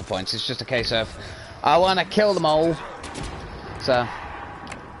we're fine for points. It's just a case of, I want to kill them all. So,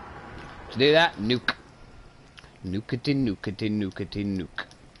 to do that, nuke. Nukety, nukety, nukety, nuke.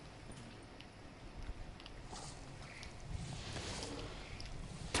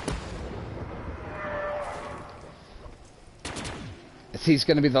 These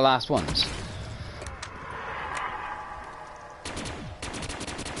going to be the last ones.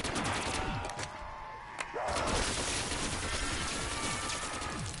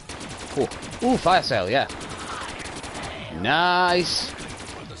 Ooh, fire sale, yeah. Nice.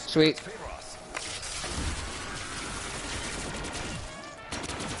 Sweet.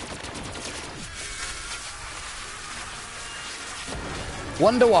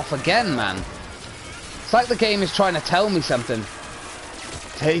 Wonder off again, man. It's like the game is trying to tell me something.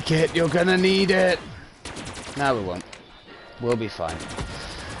 Take it, you're gonna need it. No, we won't. We'll be fine.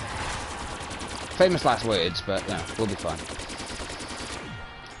 Famous last words, but yeah, we'll be fine.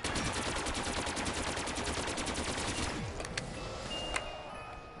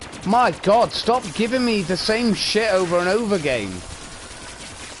 My God, stop giving me the same shit over and over again.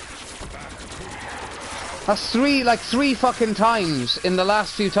 That's three fucking times in the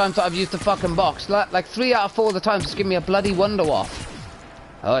last few times that I've used the fucking box. Like 3 out of 4 of the times it's given me a bloody wonder waff.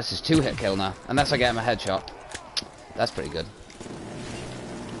 Oh, this is 2-hit kill now. Unless I get him a headshot. That's pretty good.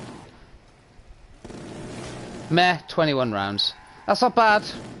 Meh, 21 rounds. That's not bad.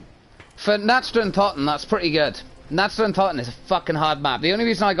 For Natster and Totten, that's pretty good. Natster and Totten is a fucking hard map. The only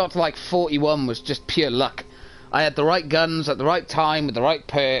reason I got to like 41 was just pure luck. I had the right guns at the right time with the right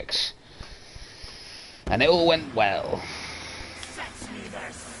perks. And it all went well.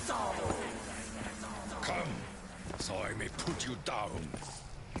 Come, so I may put you down.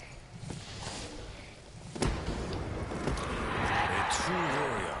 A true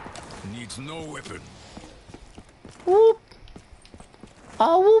warrior needs no weapon. Whoop.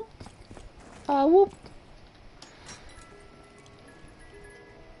 Ah whoop. Ah whoop.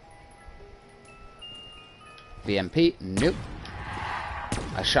 VMP, nope.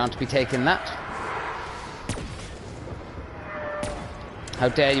 I shan't be taking that. How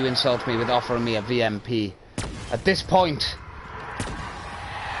dare you insult me with offering me a VMP at this point?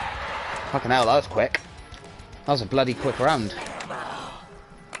 Fucking hell, that was quick. That was a bloody quick round.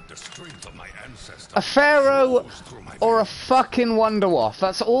 The strength of my ancestors. A Pharaoh or a fucking Wonder Waff.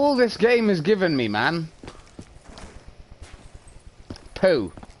 That's all this game has given me, man.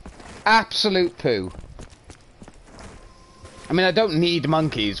 Poo. Absolute poo. I mean, I don't need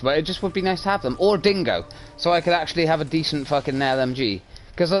monkeys, but it just would be nice to have them. Or dingo, so I could actually have a decent fucking LMG.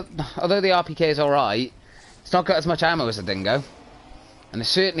 Because although the RPK is alright, it's not got as much ammo as a dingo. And it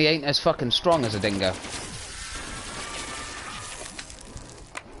certainly ain't as fucking strong as a dingo.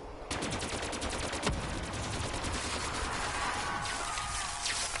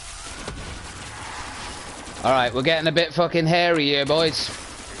 Alright, we're getting a bit fucking hairy here, boys.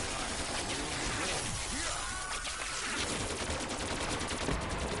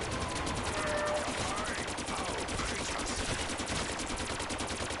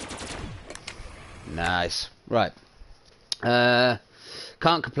 Nice. Right. Can't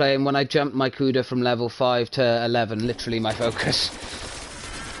complain. When I jumped my Kuda from level 5 to 11, literally my focus.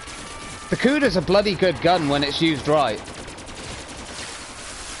 The Kuda's a bloody good gun when it's used right.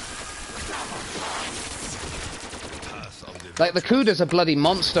 Like, the Kuda's a bloody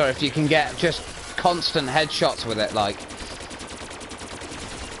monster if you can get just constant headshots with it, like.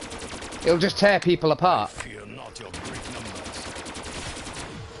 It'll just tear people apart. Fear not your great numbers.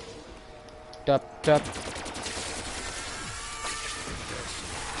 Dup, dup.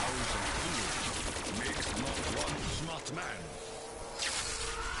 Makes not one smart man.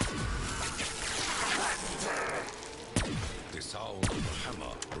 The sound of the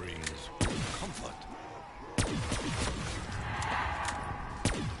hammer brings comfort.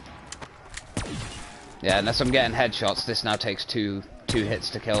 Yeah, unless I'm getting headshots, this now takes two hits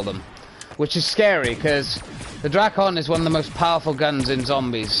to kill them. Which is scary, because the Drakon is one of the most powerful guns in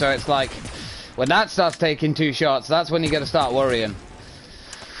zombies, so it's like, when that starts taking 2 shots, that's when you gotta start worrying.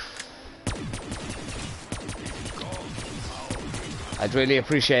 I'd really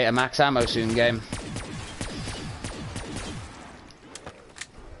appreciate a max ammo soon game.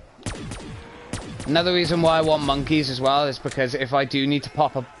 Another reason why I want monkeys as well is because if I do need to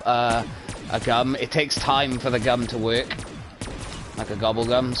pop a gum, it takes time for the gum to work. Like a gobble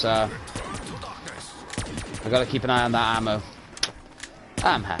gum, so I gotta keep an eye on that ammo.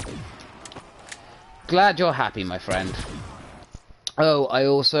 I'm happy. Glad you're happy, my friend. Oh, I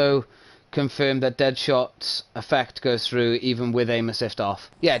also confirmed that Deadshot's effect goes through even with aim assist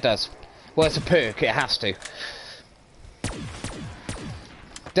off. Yeah, it does. Well, it's a perk, it has to.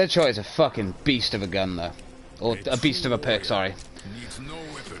 Deadshot is a fucking beast of a gun, though. Or a beast of a perk, sorry.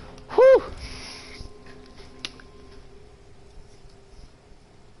 Whew!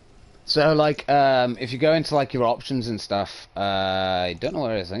 So, like, if you go into, like, your options and stuff, I don't know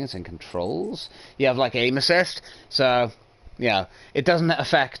where it is, I think it's in controls. You have, like, aim assist, so, yeah, it doesn't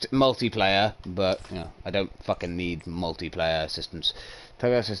affect multiplayer, but, you know, I don't fucking need multiplayer assistance.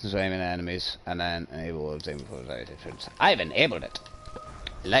 Toggle assistance for aiming at enemies, and then enable aim before difference. I've enabled it.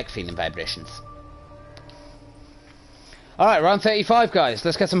 I like feeling vibrations. Alright, round 35, guys.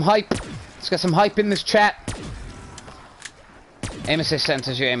 Let's get some hype. Let's get some hype in this chat. Aim assist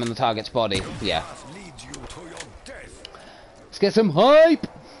centers your aim on the target's body. Yeah. Let's get some hype!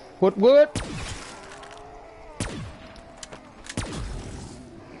 What?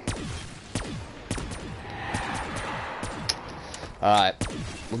 Alright.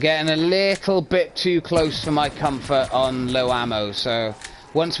 We're getting a little bit too close for my comfort on low ammo, so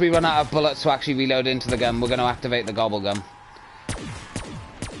once we run out of bullets to actually reload into the gun, we're going to activate the gobble gum.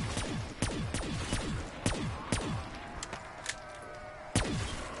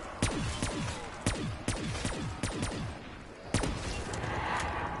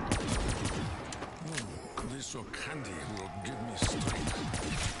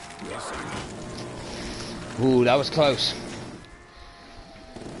 Ooh, that was close.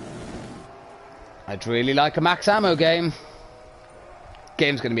 I'd really like a max ammo game.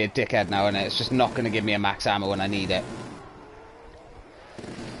 Game's going to be a dickhead now, isn't it? It's just not going to give me a max ammo when I need it.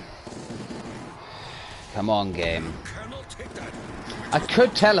 Come on, game. I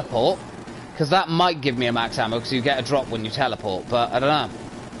could teleport, because that might give me a max ammo, because you get a drop when you teleport, but I don't know.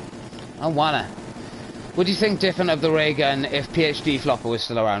 I don't wanna. Would you think different of the ray gun if PhD Flopper was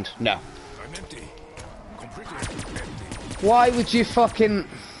still around? No. I'm empty. Completely empty. Why would you fucking...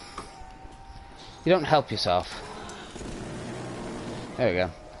 You don't help yourself. There we go.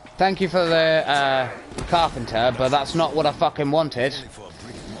 Thank you for the carpenter, but that's not what I fucking wanted. This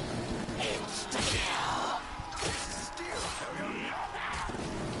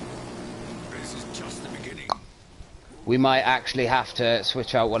is just the beginning. We might actually have to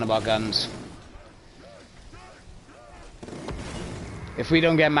switch out one of our guns. If we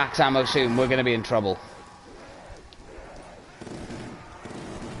don't get max ammo soon, we're going to be in trouble.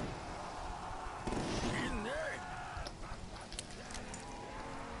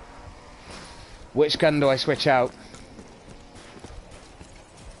 Which gun do I switch out?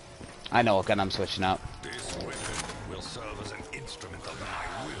 I know what gun I'm switching out. This weapon will serve as an instrument of my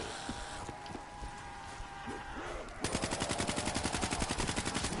will.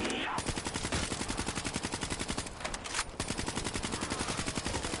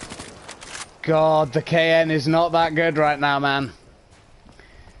 God, the KN is not that good right now, man.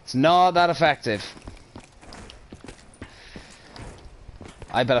 It's not that effective.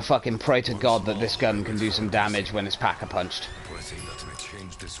 I better fucking pray to God that this gun can do some damage when it's pack-a-punched.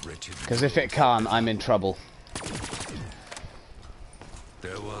 Because if it can't, I'm in trouble.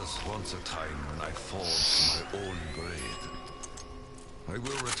 There was once a time when I forged my own blade. I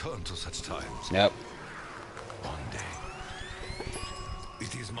will return to such times. Nope. One day.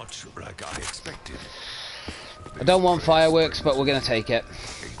 It is much like I expected. I don't want fireworks, but we're gonna take it.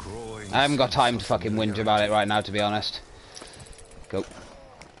 I haven't got time to fucking whinge about it right now, to be honest. Go.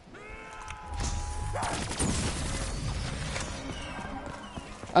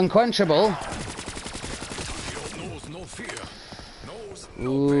 Unquenchable.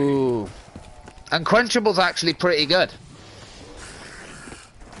 Ooh. Unquenchable's actually pretty good.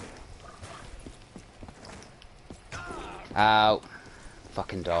 Ow.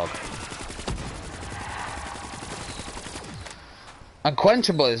 Fucking dog.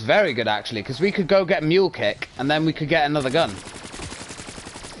 Unquenchable is very good, actually, because we could go get Mule Kick, and then we could get another gun.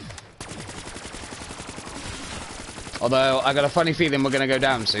 Although, I got a funny feeling we're going to go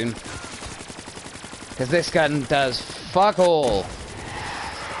down soon. Because this gun does fuck all.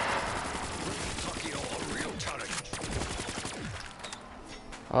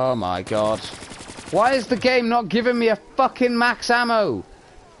 Oh my god. Why is the game not giving me a fucking max ammo?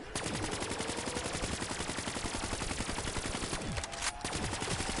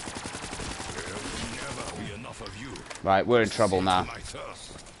 Right, we're in trouble now.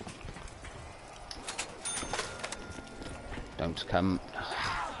 Don't come.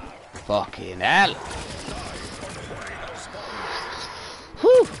 Fucking hell.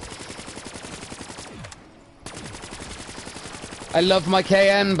 Whew. I love my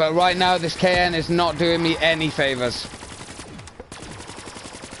KN, but right now this KN is not doing me any favors.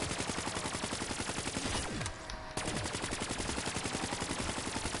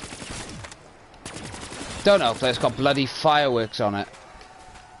 Don't know if it's got bloody fireworks on it.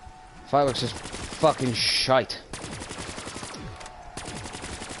 Fireworks is fucking shite.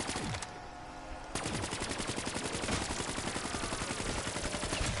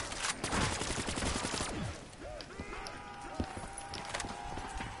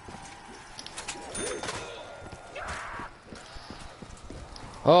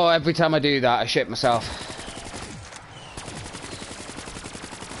 Oh, every time I do that, I shit myself.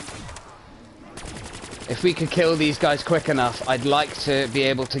 If we could kill these guys quick enough, I'd like to be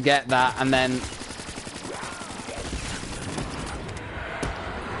able to get that and then...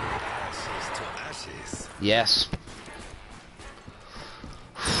 Ashes to ashes. Yes.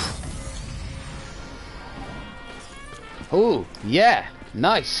 Ooh, yeah,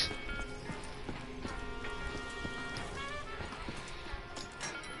 nice.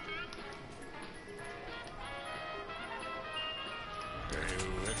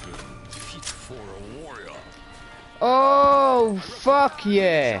 Oh, fuck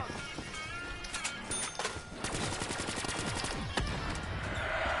yeah.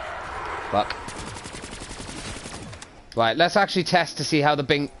 Fuck. Right, let's actually test to see how the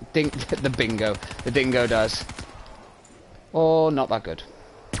dingo does. Oh, not that good.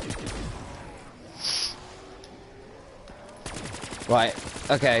 Right,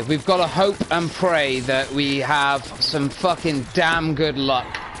 okay, we've got to hope and pray that we have some fucking damn good luck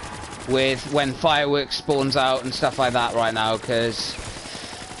with when fireworks spawns out and stuff like that right now, because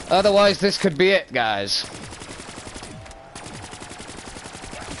otherwise this could be it, guys.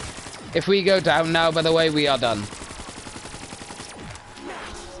 If we go down now, by the way, we are done.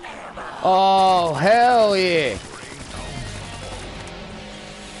 Oh, hell yeah.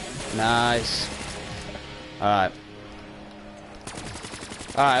 Nice. Alright.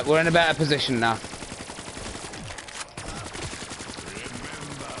 Alright, we're in a better position now.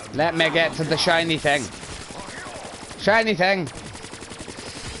 Let me get to the shiny thing. Shiny thing.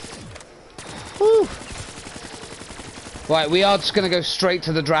 Whew. Right, we are just going to go straight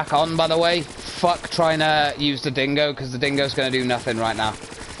to the Drakon, by the way. Fuck trying to use the dingo, because the dingo's going to do nothing right now.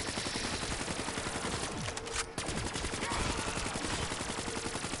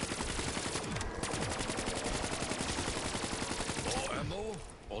 More ammo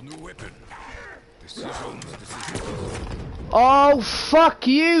or new weapon? Decisions. Oh, fuck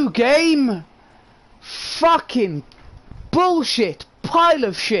you, game! Fucking bullshit, pile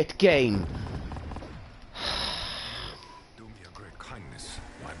of shit game. Do me a great kindness,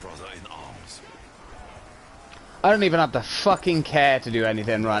 my brother in arms. I don't even have the fucking care to do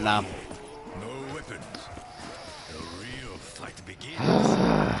anything right now. No weapons. The real fight begins.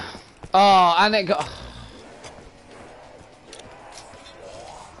 Oh, and it got...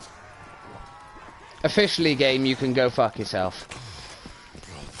 Officially, game, you can go fuck yourself.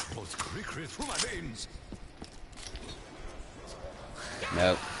 Blood flows quickly through my veins.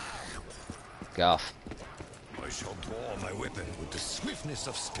 Nope. Go off. I shall draw my weapon with the swiftness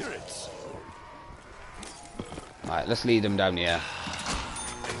of spirits. Alright, let's lead them down here.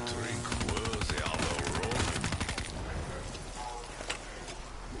 A drink worthy of a Roman.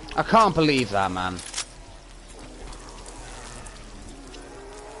 I can't believe that, man.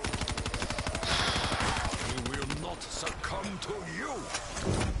 We will not succumb to you.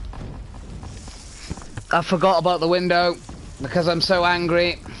 I forgot about the window because I'm so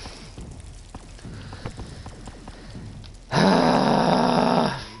angry.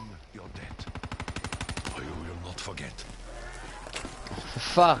 Your debt. I will not forget. For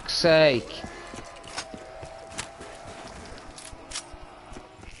fuck's sake.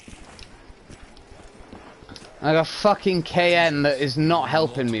 I got fucking KN that is not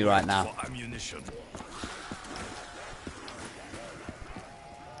helping me right now. For ammunition.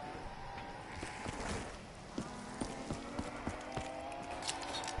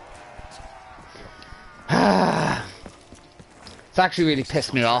 It's actually really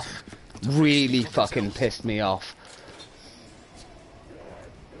pissed me off. Really fucking pissed me off.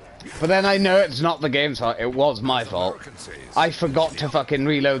 But then I know it's not the game's fault, it was my fault. I forgot to fucking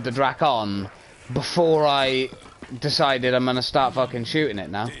reload the Drakon before I decided I'm gonna start fucking shooting it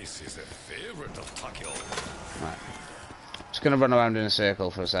now. This is a favorite of Takio. Right. Just gonna run around in a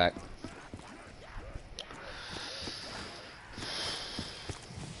circle for a sec.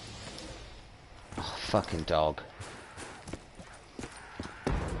 Oh, fucking dog.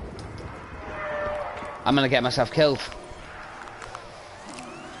 I'm gonna get myself killed.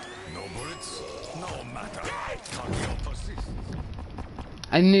 No bullets, no matter. Takeo persists.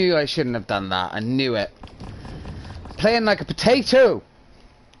 I knew I shouldn't have done that. I knew it. Playing like a potato!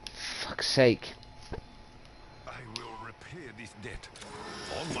 Fuck's sake. I will repay this debt.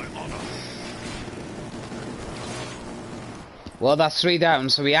 On my honor. Well, that's 3 down,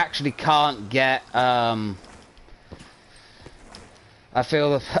 so we actually can't get, I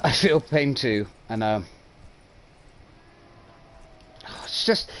feel pain too, I know. It's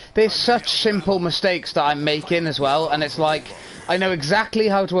just, there's such simple mistakes that I'm making as well, and it's like, I know exactly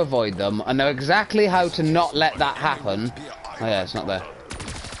how to avoid them, I know exactly how to not let that happen. Oh yeah, it's not there.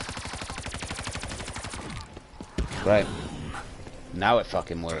 Right. Now it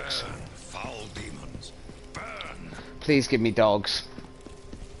fucking works. Foul demons. Burn. Please give me dogs.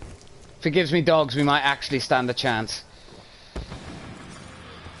 If it gives me dogs, we might actually stand a chance.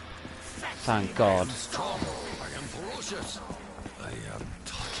 Thank God. Strong. I am ferocious. I am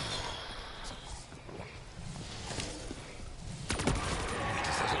Takeo. It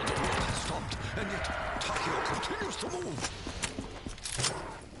is as though the world has stopped, and yet Takeo continues to move.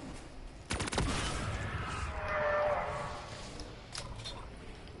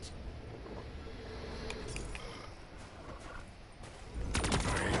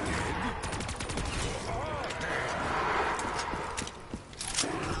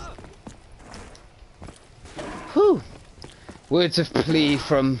 Whew. Words of plea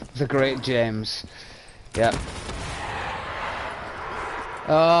from the great James. Yep.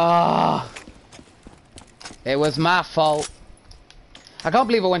 Ah, it was my fault. I can't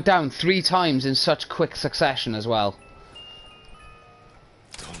believe I went down 3 times in such quick succession as well.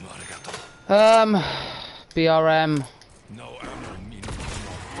 BRM. No ammo meaning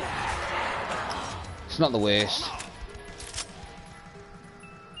It's not the worst.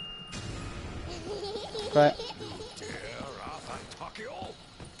 Right.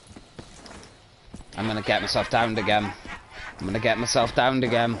 I'm gonna get myself downed again.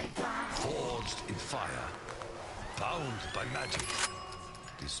 Forged in fire, bound by magic.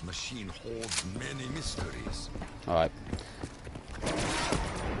 This machine holds many mysteries. Alright.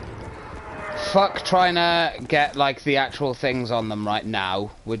 Fuck trying to get, like, the actual things on them right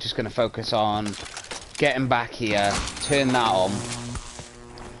now. We're just gonna focus on getting back here. Turn that on.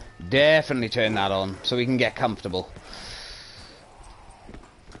 Definitely turn that on, so we can get comfortable.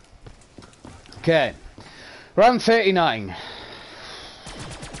 Okay. Round 39.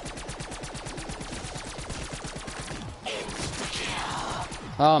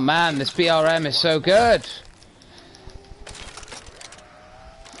 Oh man, this BRM is so good.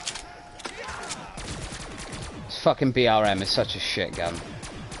 This fucking BRM is such a shit gun.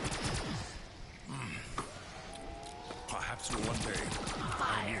 Perhaps one day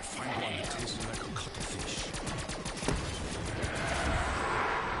I will find one that tastes like a cuttlefish.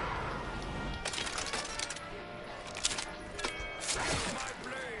 My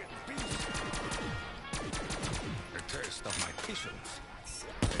blade, beast. A taste of my patience.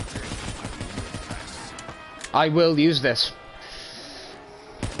 A taste of my past. I will use this.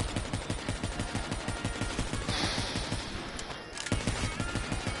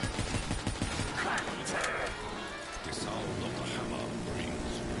 The sound of the hammer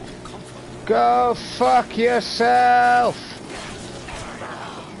brings comfort. Go fuck yourself.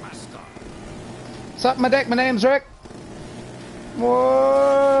 Master. Suck my dick, my name's Rick.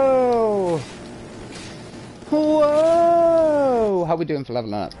 Whoa. Whoa. How we doing for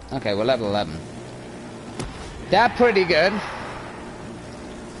leveling up? Okay, we're level 11. They're pretty good.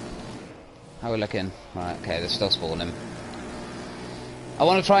 How we looking? Right, okay, they're still spawning. I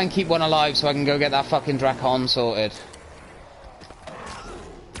want to try and keep one alive so I can go get that fucking Drakon sorted.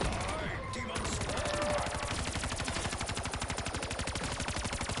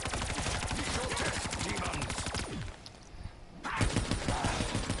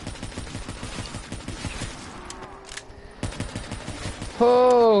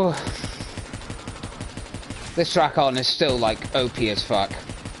 Oh, this Drakon is still like OP as fuck.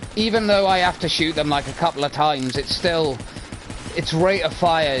 Even though I have to shoot them like a couple of times, it's still, its rate of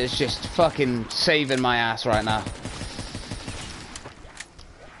fire is just fucking saving my ass right now.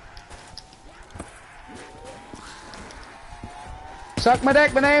 Suck my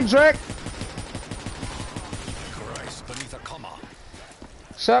dick, my name's Rick. Christ beneath a comma.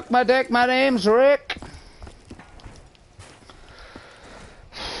 Suck my dick, my name's Rick.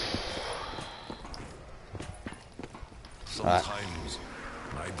 Sometimes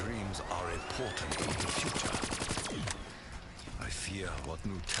my dreams are a portent of the future. I fear what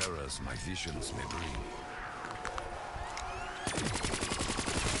new terrors my visions may bring.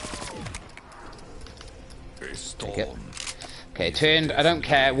 A Take it. storm. Okay, turned. I don't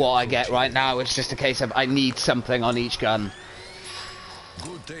care what I get right now. It's just a case of I need something on each gun.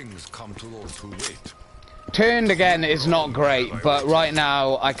 Good things come to those who wait. Turned again is not great, but right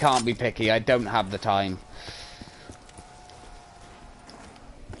now I can't be picky. I don't have the time.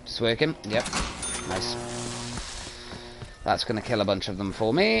 It's working. Yep. Nice. That's going to kill a bunch of them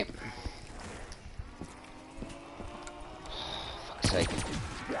for me. Fuck's sake.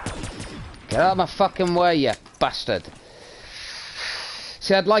 Get out of my fucking way, you bastard.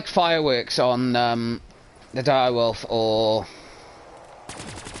 See, I'd like fireworks on the direwolf or...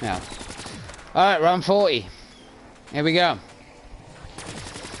 Yeah. Alright, round 40. Here we go.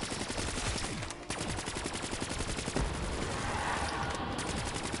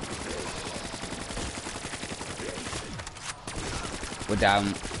 We're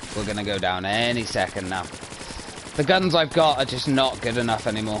down. We're gonna go down any second now. The guns I've got are just not good enough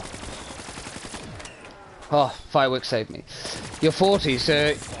anymore. Oh, fireworks saved me. You're 40,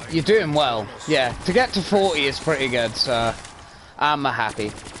 so you're doing well. Yeah, to get to 40 is pretty good, so I'm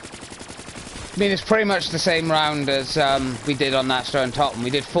happy. I mean, it's pretty much the same round as we did on that stone top, and we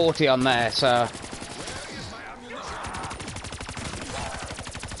did 40 on there, so...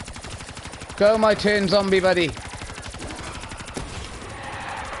 Go, my turn, zombie buddy.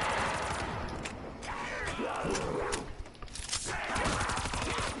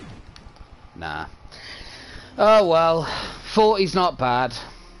 Nah. Oh well, 40's not bad.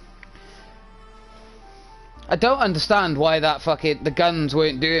 I don't understand why the guns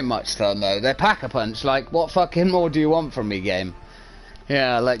weren't doing much to them though. They're pack-a-punch, like, what fucking more do you want from me, game?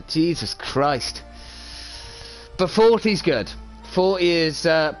 Yeah, like, Jesus Christ. But 40's good. 40 is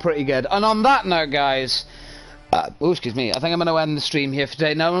pretty good. And on that note, guys, oh, excuse me, I think I'm going to end the stream here for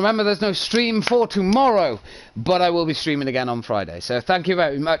today. Now, remember, there's no stream for tomorrow, but I will be streaming again on Friday. So thank you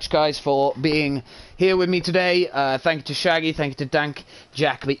very much, guys, for being here with me today. Thank you to Shaggy, thank you to Dank,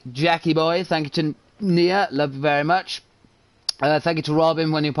 Jackie Boy, thank you to Nia, love you very much. Thank you to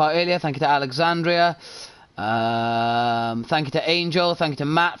Robin when you were part earlier. Thank you to Alexandria. Thank you to Angel. Thank you to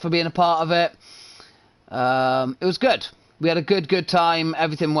Matt for being a part of it. It was good. We had a good time.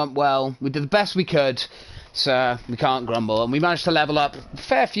 Everything went well. We did the best we could. So we can't grumble. And we managed to level up a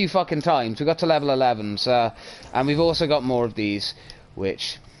fair few fucking times. We got to level 11. So, and we've also got more of these.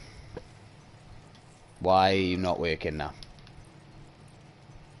 Which... Why are you not working now?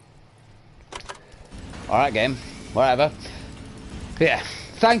 Alright, game. Whatever. But yeah.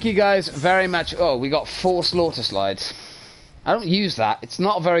 Thank you guys very much. Oh, we got 4 slaughter slides. I don't use that. It's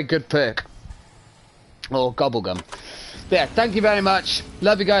not a very good perk. Or gobblegum. But yeah, thank you very much.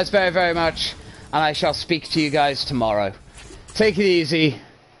 Love you guys very, very much. And I shall speak to you guys tomorrow. Take it easy.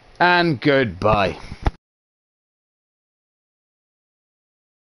 And goodbye.